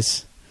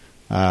Mahrez.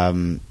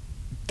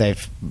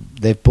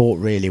 They've bought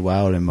really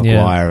well in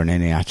Maguire and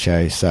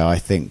Iheanacho, so I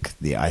think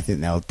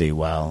they'll do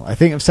well. I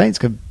think if Saints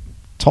could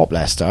top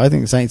Leicester, I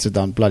think the Saints have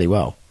done bloody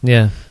well.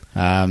 Yeah.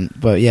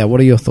 But yeah,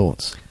 what are your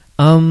thoughts?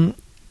 I'm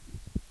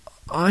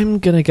going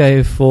to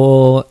go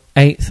for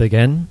 8th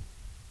again.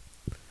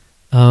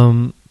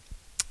 I'm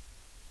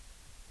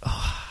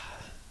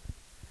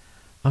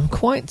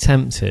quite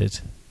tempted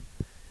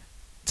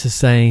to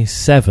say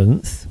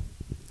 7th,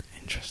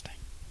 Interesting.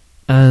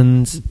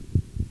 and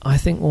I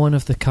think one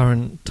of the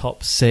current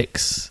top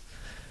 6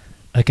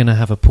 are going to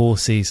have a poor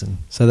season.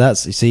 So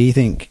you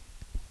think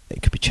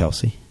it could be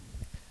Chelsea?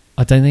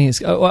 I don't think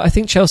it's... I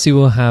think Chelsea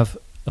will have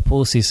a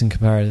poor season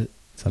in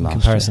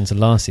comparison to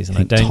last season.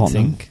 I don't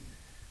think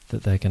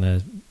that they're going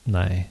to...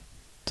 No.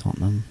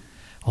 Tottenham.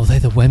 Oh, they're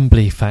the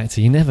Wembley factor.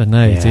 You never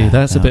know, do you?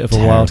 That's a bit of a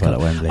wild card.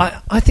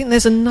 I think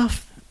there's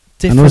enough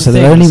different And also,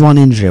 things. they're only one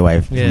injury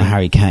away from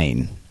Harry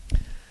Kane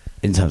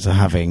in terms of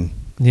having...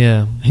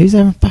 Yeah. Who's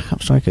their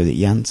backup striker? Is it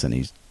Janssen?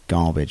 He's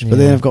garbage. But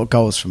then they've got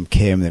goals from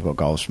Kim, they've got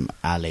goals from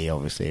Ali,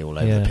 obviously, all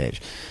over the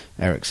pitch.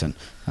 Ericsson.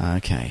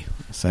 Okay.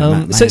 So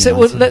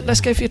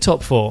let's go for your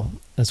top 4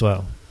 as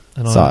well.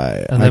 And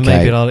then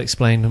maybe I'll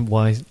explain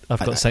why I've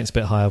got Saints a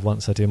bit higher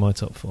once I do my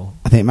top 4.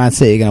 I think Man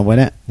City are going to win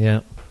it.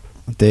 Yeah.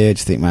 I do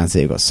just think Man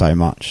City have got so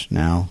much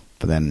now,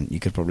 but then you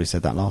could probably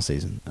said that last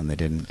season, and they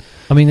didn't.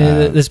 I mean,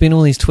 there's been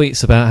all these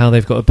tweets about how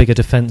they've got a bigger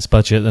defence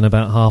budget than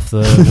about half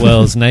the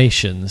world's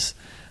nations.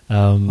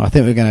 I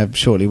think we're going to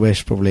shortly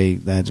wish probably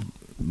they had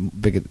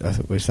bigger. I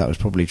wish that was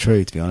probably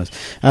true, to be honest.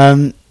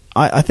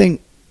 I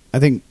think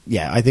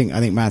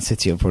Man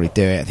City will probably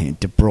do it. I think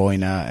De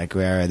Bruyne,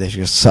 Aguero, they're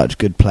just such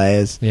good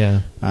players.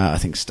 Yeah. I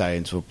think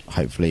Stones will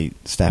hopefully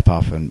step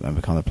up and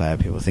become the player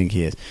people think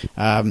he is.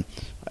 I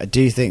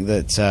do think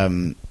that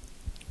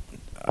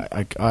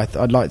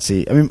I'd like to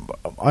see... I mean,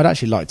 I'd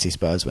actually like to see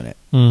Spurs win it.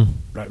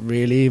 Like,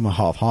 really, in my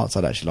heart of hearts,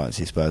 I'd actually like to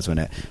see Spurs win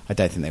it. I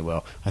don't think they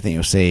will. I think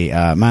you'll see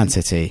Man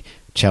City,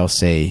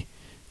 Chelsea.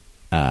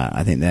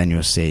 I think then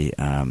you'll see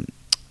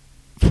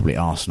probably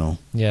Arsenal.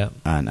 Yeah.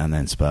 And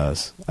then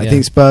Spurs. I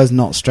think Spurs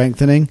not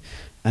strengthening,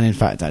 and in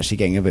fact actually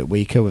getting a bit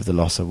weaker with the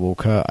loss of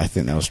Walker. I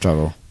think they'll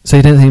struggle. So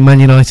you don't think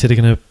Man United are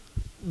going to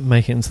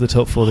make it into the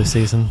top 4 this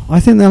season? I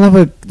think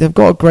they've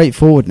got a great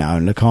forward now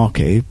in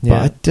Lukaku,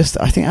 but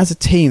I think as a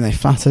team they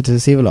flatter to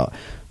deceive a lot.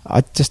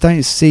 I just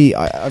don't see.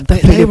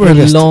 They were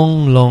a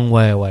long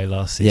way away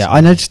last season. Yeah,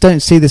 I just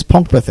don't see this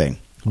Pogba thing.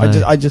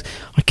 No. I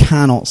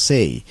cannot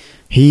see.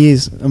 He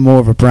is more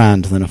of a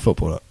brand than a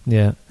footballer.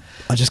 Yeah,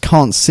 I just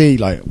can't see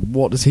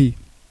what does he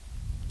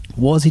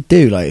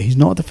do? Like, he's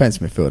not a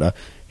defensive midfielder.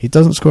 He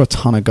doesn't score a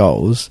ton of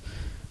goals.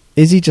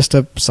 Is he just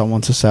someone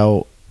to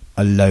sell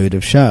a load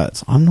of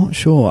shirts? I'm not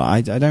sure.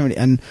 I don't really.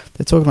 And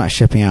they're talking about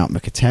shipping out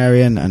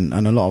Mkhitaryan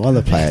and a lot of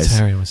other players.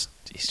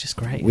 He's just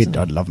great.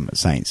 I'd love him at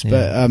Saints,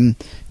 but I think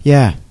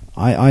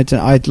a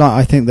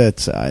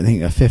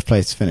 5th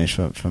place finish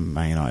from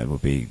Man United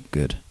would be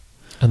good.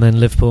 And then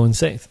Liverpool in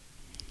 6th.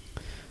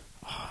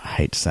 I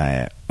hate to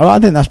say it. Well, I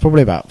think that's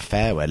probably about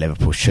fair where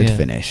Liverpool should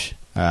finish.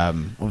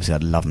 Obviously,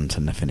 I'd love them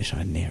to finish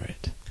near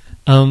it.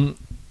 But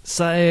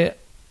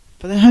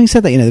then having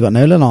said that, they've got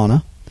no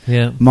Lallana.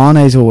 Yeah,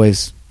 Mane's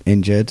always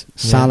injured.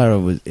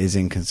 Salah is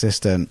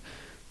inconsistent.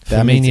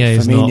 Firmino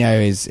is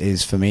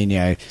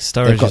Firmino.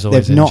 Sturridge is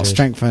always they've not injured.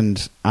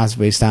 strengthened as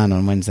we stand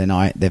on Wednesday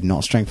night. They've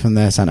not strengthened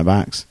their centre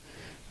backs.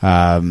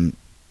 Their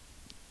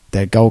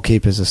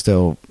goalkeepers are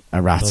still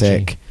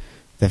erratic. Dodgy.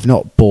 They've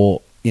not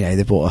bought.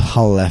 They bought a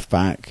Hull left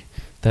back.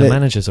 Their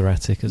manager's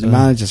erratic as well. The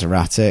manager's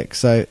erratic,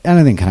 so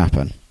anything can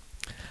happen.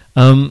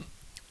 So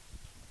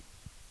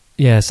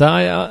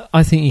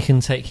I think you can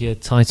take your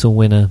title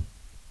winner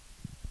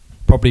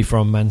probably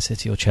from Man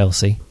City or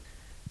Chelsea.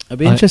 It'd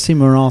be interesting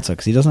Morata,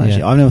 because he doesn't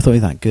actually... I've never thought he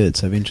was that good,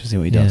 so it'd be interesting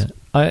what he does.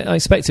 I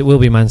expect it will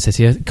be Man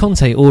City.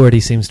 Conte already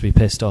seems to be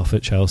pissed off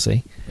at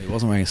Chelsea. He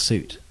wasn't wearing a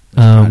suit.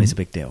 And it's a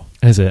big deal.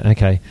 Is it?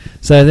 Okay.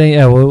 So I think,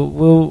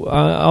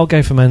 I'll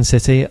go for Man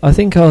City. I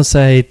think I'll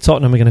say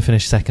Tottenham are going to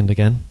finish 2nd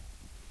again.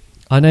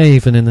 I know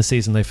even in the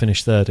season they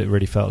finished 3rd, it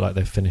really felt like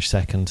they finished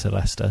 2nd to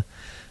Leicester.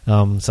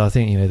 So I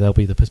think they'll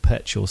be the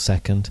perpetual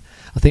 2nd.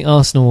 I think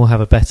Arsenal will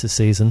have a better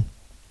season.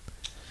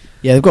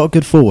 Yeah, they've got a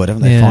good forward,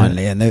 haven't they?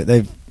 Finally, and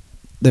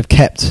they've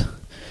kept,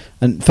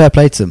 and fair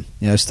play to them.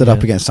 Stood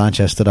up against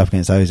Sanchez, stood up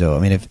against Ozil. I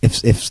mean,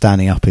 if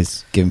standing up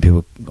is offering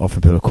people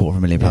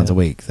 £250,000 a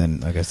week,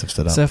 then I guess they've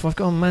stood up. So if I've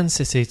gone Man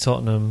City,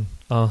 Tottenham,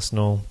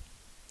 Arsenal,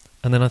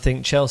 and then I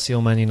think Chelsea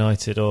or Man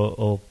United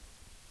or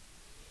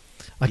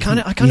I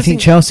kind of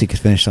think Chelsea could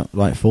finish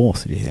like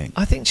 4th. Do you think?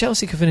 I think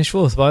Chelsea could finish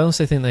 4th, but I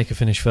also think they could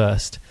finish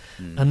 1st.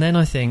 And then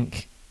I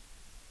think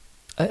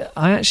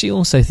I actually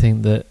also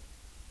think that.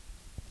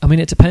 I mean,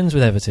 it depends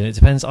with Everton. It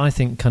depends, I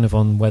think, kind of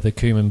on whether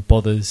Koeman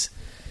bothers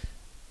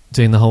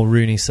doing the whole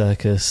Rooney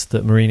circus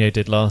that Mourinho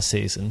did last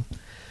season.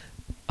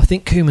 I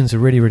think Koeman's a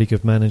really, really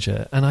good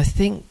manager, and I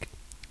think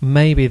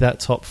maybe that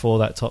top 4,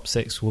 that top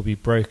 6 will be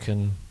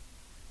broken.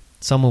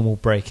 Someone will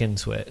break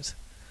into it.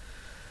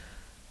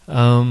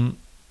 And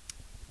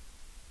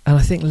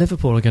I think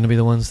Liverpool are going to be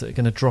the ones that are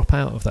going to drop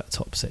out of that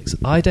top 6.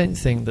 I don't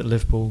think that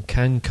Liverpool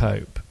can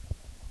cope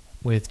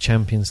with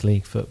Champions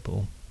League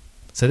football.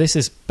 So this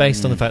is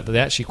based on the fact that they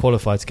actually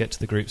qualified to get to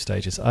the group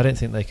stages. I don't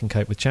think they can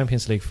cope with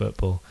Champions League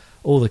football,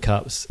 all the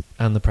cups,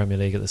 and the Premier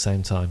League at the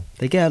same time.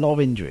 They get a lot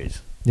of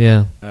injuries.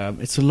 Yeah.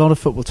 It's a lot of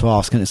football to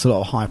ask, and it's a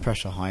lot of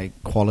high-pressure,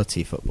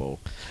 high-quality football.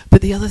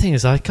 But the other thing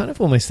is, I kind of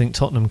almost think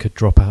Tottenham could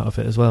drop out of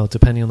it as well,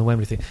 depending on the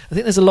Wembley thing. I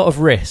think there's a lot of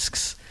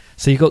risks.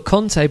 So you've got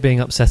Conte being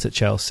upset at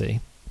Chelsea.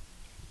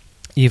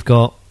 You've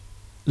got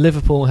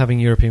Liverpool having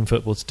European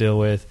football to deal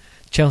with.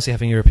 Chelsea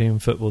having European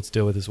football to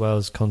deal with, as well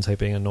as Conte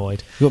being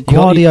annoyed. You've got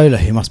Guardiola,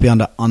 who must be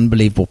under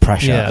unbelievable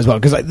pressure as well,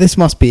 because this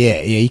must be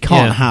it. You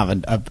can't have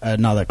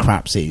another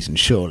crap season,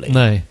 surely.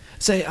 No.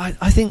 So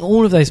I think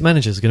all of those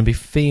managers are going to be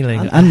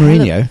feeling... And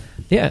Mourinho.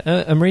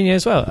 And Mourinho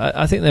as well.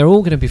 I think they're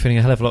all going to be feeling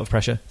a hell of a lot of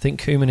pressure. I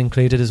think Koeman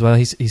included as well.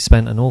 He's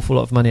spent an awful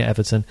lot of money at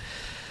Everton.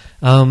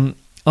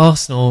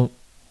 Arsenal,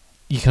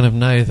 you kind of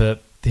know that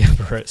the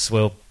Emirates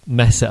will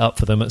mess it up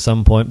for them at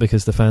some point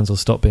because the fans will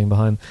stop being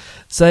behind.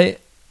 So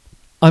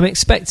I'm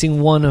expecting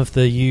one of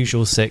the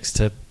usual six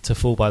to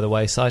fall by the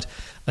wayside.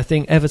 I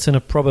think Everton are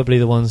probably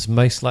the ones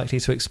most likely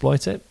to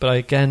exploit it. But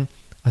again,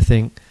 I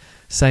think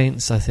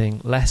Saints, I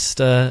think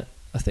Leicester,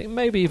 I think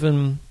maybe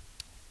even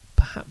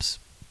perhaps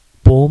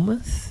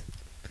Bournemouth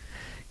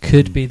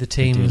could be the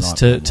teams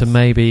to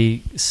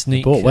maybe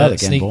sneak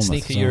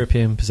a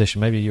European position,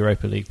 maybe a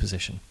Europa League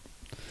position.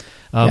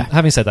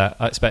 Having said that,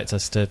 I expect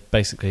us to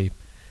basically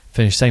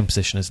finish same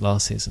position as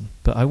last season,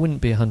 but I wouldn't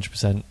be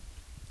 100%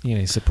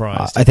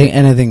 surprised. I think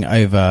anything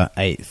over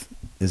 8th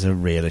is a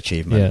real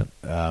achievement.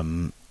 I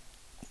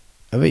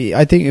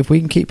think if we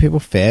can keep people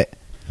fit,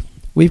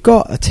 we've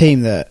got a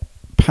team that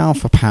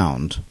pound for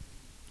pound,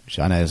 which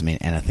I know doesn't mean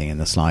anything in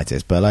the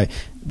slightest, but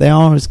they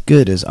are as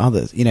good as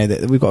others.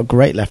 We've got a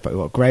great left back, we've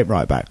got a great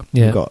right back,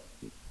 we've got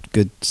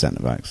good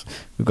centre backs,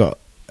 we've got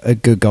a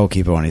good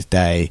goalkeeper on his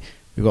day,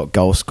 we've got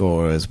goal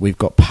scorers, we've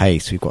got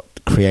pace, we've got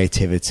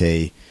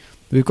creativity,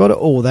 we've got it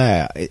all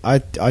there.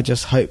 I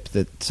just hope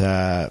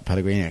that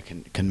Pellegrino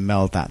can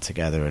meld that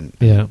together and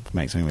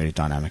make something really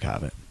dynamic out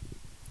of it.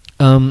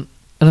 And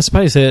I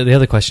suppose the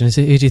other question is,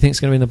 who do you think is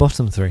going to be in the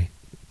bottom three?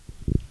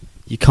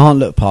 You can't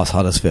look past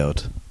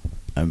Huddersfield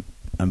and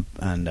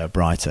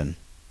Brighton.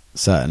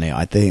 Certainly,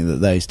 I think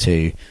that those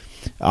two.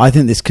 I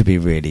think this could be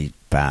really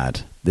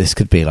bad. This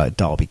could be like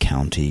Derby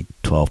County,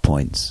 12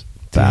 points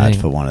bad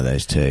for one of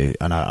those two.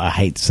 And I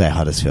hate to say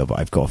Huddersfield, but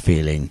I've got a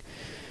feeling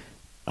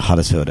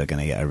Huddersfield are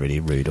going to get a really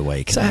rude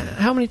awakening. So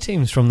how many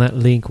teams from that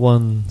League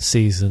One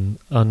season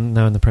are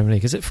now in the Premier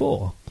League? Is it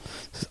 4?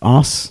 It's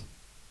us,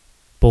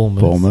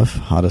 Bournemouth,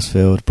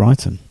 Huddersfield,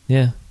 Brighton.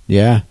 Yeah.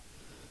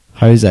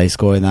 Jose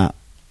scoring that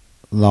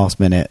last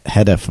minute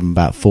header from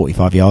about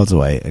 45 yards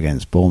away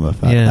against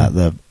Bournemouth at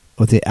the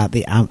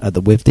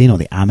Withdean or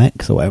the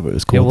Amex or whatever it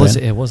was called.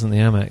 It wasn't the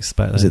Amex,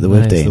 but was it the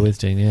Withdean? It was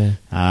the Withdean,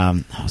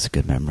 that was a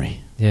good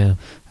memory. Yeah.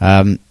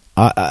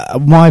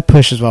 My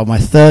push as well. My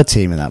third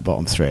team in that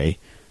bottom three,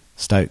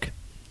 Stoke.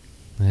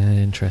 Yeah,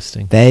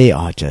 interesting. They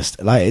are just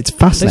it's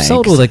fascinating. They've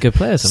sold all their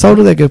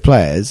good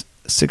players.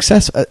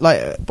 Success,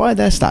 by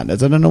their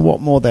standards, I don't know what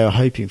more they were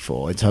hoping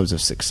for in terms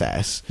of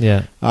success.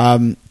 Yeah.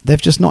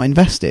 They've just not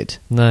invested.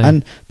 No.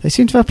 And they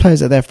seem to have players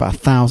that are there for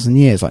 1,000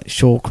 years, like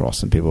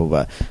Shawcross and people.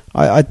 But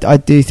I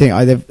do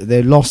think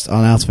they lost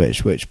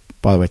Arnautovic, which,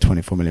 by the way,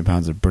 £24 million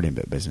is a brilliant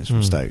bit of business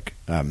from Stoke.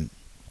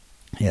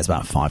 He has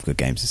about 5 good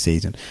games this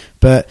season.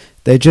 But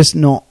they're just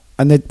not,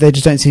 and they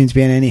just don't seem to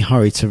be in any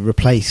hurry to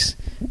replace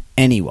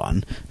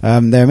anyone. They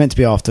were meant to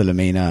be after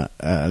Lamina,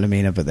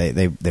 but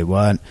they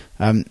weren't.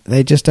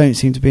 They just don't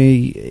seem to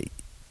be.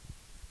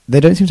 They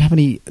don't seem to have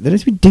any. They don't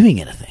seem to be doing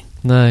anything.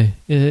 No,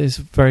 it's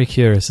very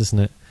curious, isn't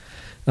it?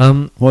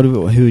 Who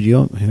are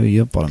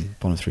your bottom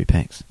 3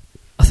 picks?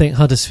 I think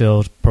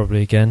Huddersfield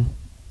probably again.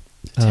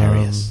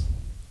 Terriers.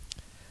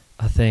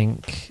 I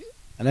think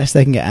unless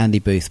they can get Andy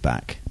Booth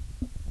back,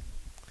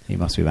 he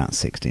must be about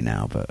 60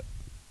 now. But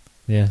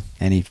yeah,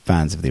 any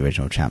fans of the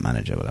original champ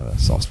manager will have a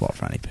soft spot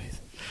for Andy Booth.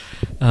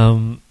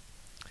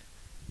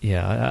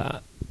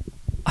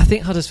 I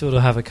think Huddersfield will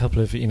have a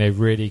couple of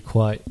really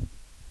quite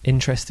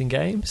interesting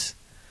games.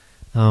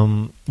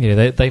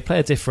 They play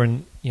a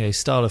different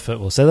style of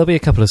football, so there'll be a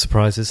couple of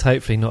surprises.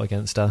 Hopefully not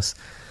against us.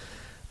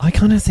 I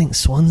kind of think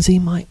Swansea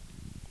might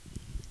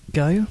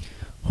go.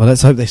 Well,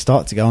 let's hope they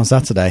start to go on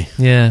Saturday.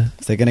 Yeah,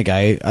 if they're going to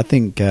go, I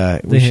think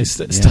we should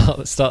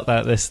start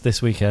that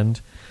this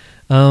weekend.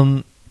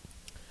 And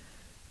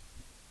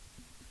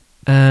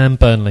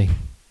Burnley.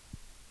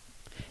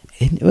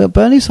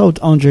 Burnley sold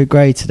Andre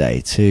Gray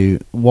today to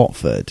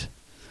Watford.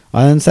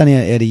 I understand he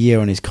had a year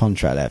on his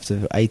contract left, so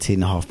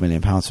 £18.5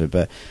 million for it.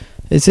 But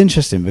it's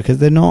interesting because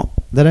they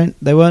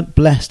weren't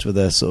blessed with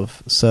a sort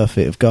of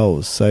surfeit of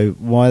goals. So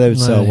why they would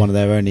sell one of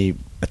their only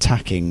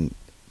attacking,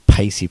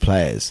 pacey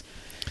players?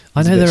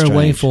 I know their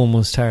away form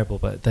was terrible,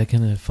 but they're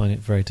going to find it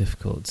very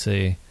difficult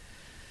to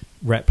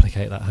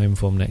replicate that home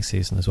form next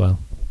season as well.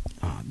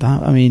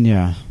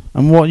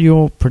 And what are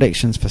your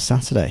predictions for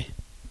Saturday?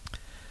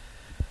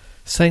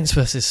 Saints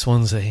versus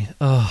Swansea.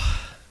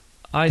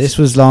 This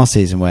was last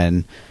season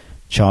when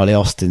Charlie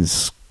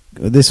Austin's.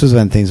 This was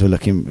when things were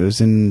looking. It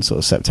was in sort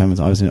of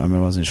September. I remember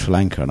I was in Sri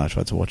Lanka and I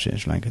tried to watch it in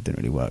Sri Lanka. It didn't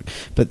really work.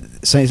 But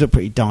Saints looked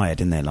pretty dire,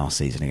 didn't they, last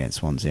season against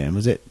Swansea? And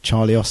was it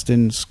Charlie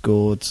Austin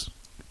scored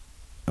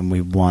and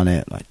we won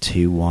it like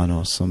 2-1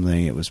 or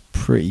something? It was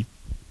pretty.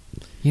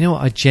 You know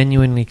what? I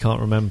genuinely can't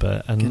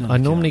remember, and I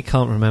normally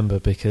can't remember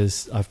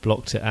because I've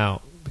blocked it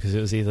out because it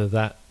was either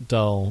that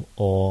dull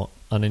or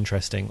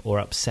uninteresting or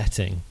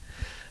upsetting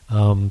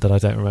that I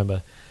don't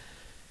remember.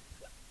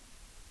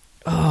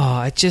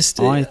 I just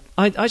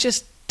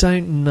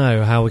don't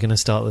know how we're going to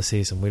start the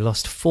season. We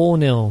lost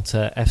 4-0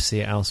 to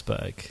FC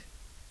Augsburg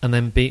and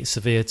then beat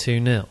Sevilla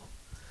 2-0.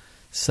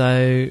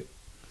 So,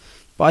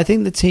 but I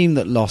think the team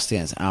that lost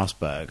against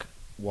Augsburg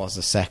was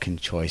the second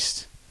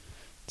choice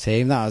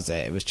team. That was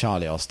it. It was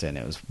Charlie Austin.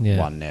 It was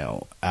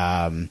 1-0.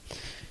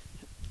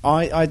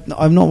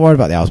 I'm not worried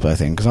about the Augsburg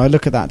thing because I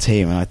look at that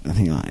team and I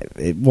think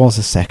it was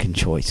a second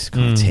choice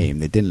kind of team.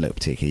 They didn't look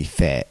particularly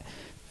fit.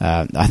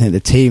 I think the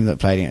team that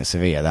played against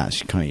Sevilla,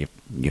 that's kind of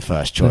your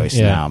first choice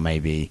now,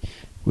 maybe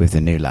with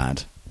the new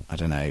lad. I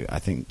don't know. I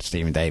think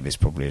Stephen Davis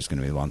probably is going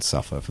to be the one to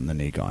suffer from the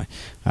new guy.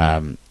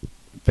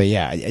 But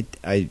yeah,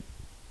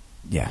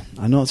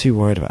 I'm not too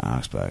worried about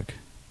Augsburg.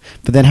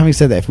 But then having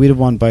said that, if we'd have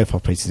won both our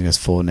pre-season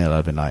against 4-0, I'd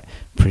have been like,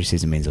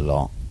 pre-season means a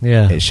lot.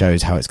 Yeah. It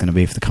shows how it's going to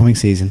be for the coming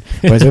season.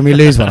 Whereas when we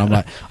lose one, I'm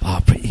like,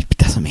 it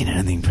doesn't mean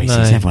anything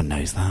pre-season. No. Everyone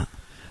knows that.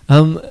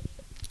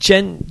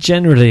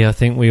 Generally, I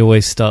think we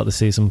always start the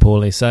season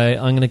poorly. So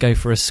I'm going to go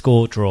for a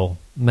score draw.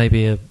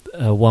 Maybe a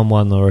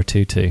 1-1 or a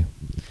 2-2.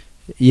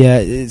 Yeah,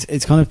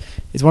 it's one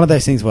of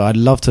those things where I'd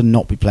love to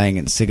not be playing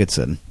against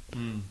Sigurdsson.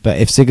 But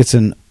if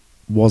Sigurdsson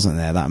wasn't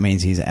there, that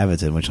means he's at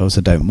Everton, which I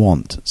also don't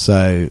want.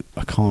 So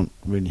I can't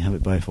really have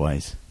it both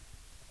ways.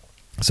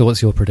 So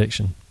what's your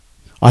prediction?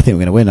 I think we're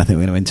going to win. I think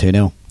we're going to win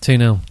 2-0.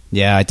 2-0?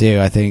 Yeah, I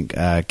do. I think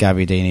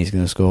Gabbiadini's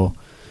going to score.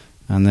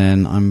 And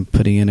then I'm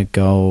putting in a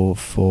goal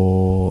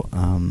for...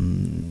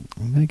 I'm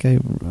going to go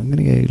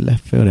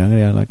left field. I'm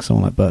going to go like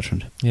someone like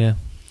Bertrand. Yeah.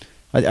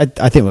 I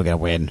think we're going to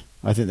win.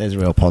 I think there's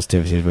real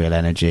positivity, real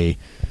energy.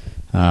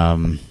 I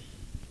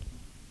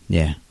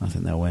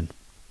think they'll win.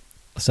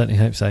 I certainly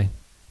hope so.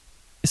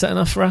 Is that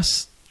enough for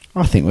us?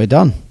 I think we're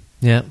done.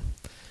 Yeah.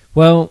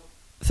 Well,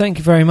 thank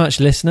you very much,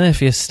 listener,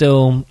 if you're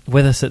still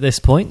with us at this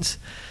point.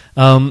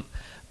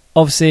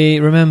 Obviously,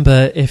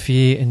 remember, if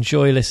you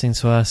enjoy listening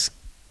to us,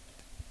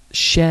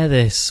 share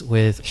this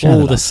with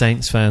all the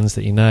Saints fans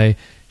that you know.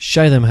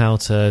 Show them how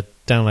to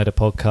download a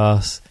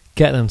podcast.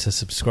 Get them to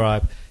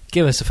subscribe.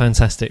 Give us a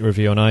fantastic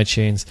review on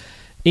iTunes.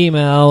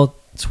 Email,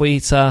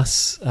 tweet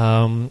us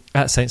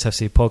at Saints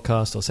FC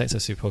Podcast or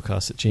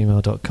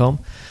saintsfcpodcast@gmail.com.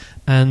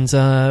 And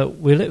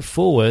we look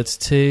forward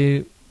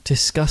to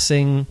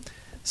discussing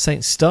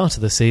Saints' start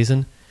of the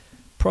season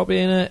probably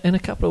in a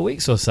couple of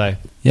weeks or so.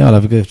 Yeah, I'll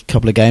have a good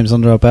couple of games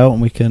under our belt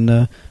and we can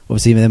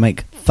obviously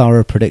make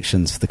thorough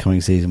predictions for the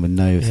coming season with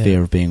no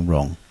fear of being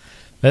wrong.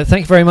 But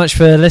thank you very much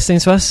for listening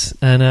to us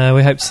and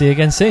we hope to see you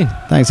again soon.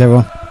 Thanks,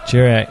 everyone.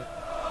 Cheerio.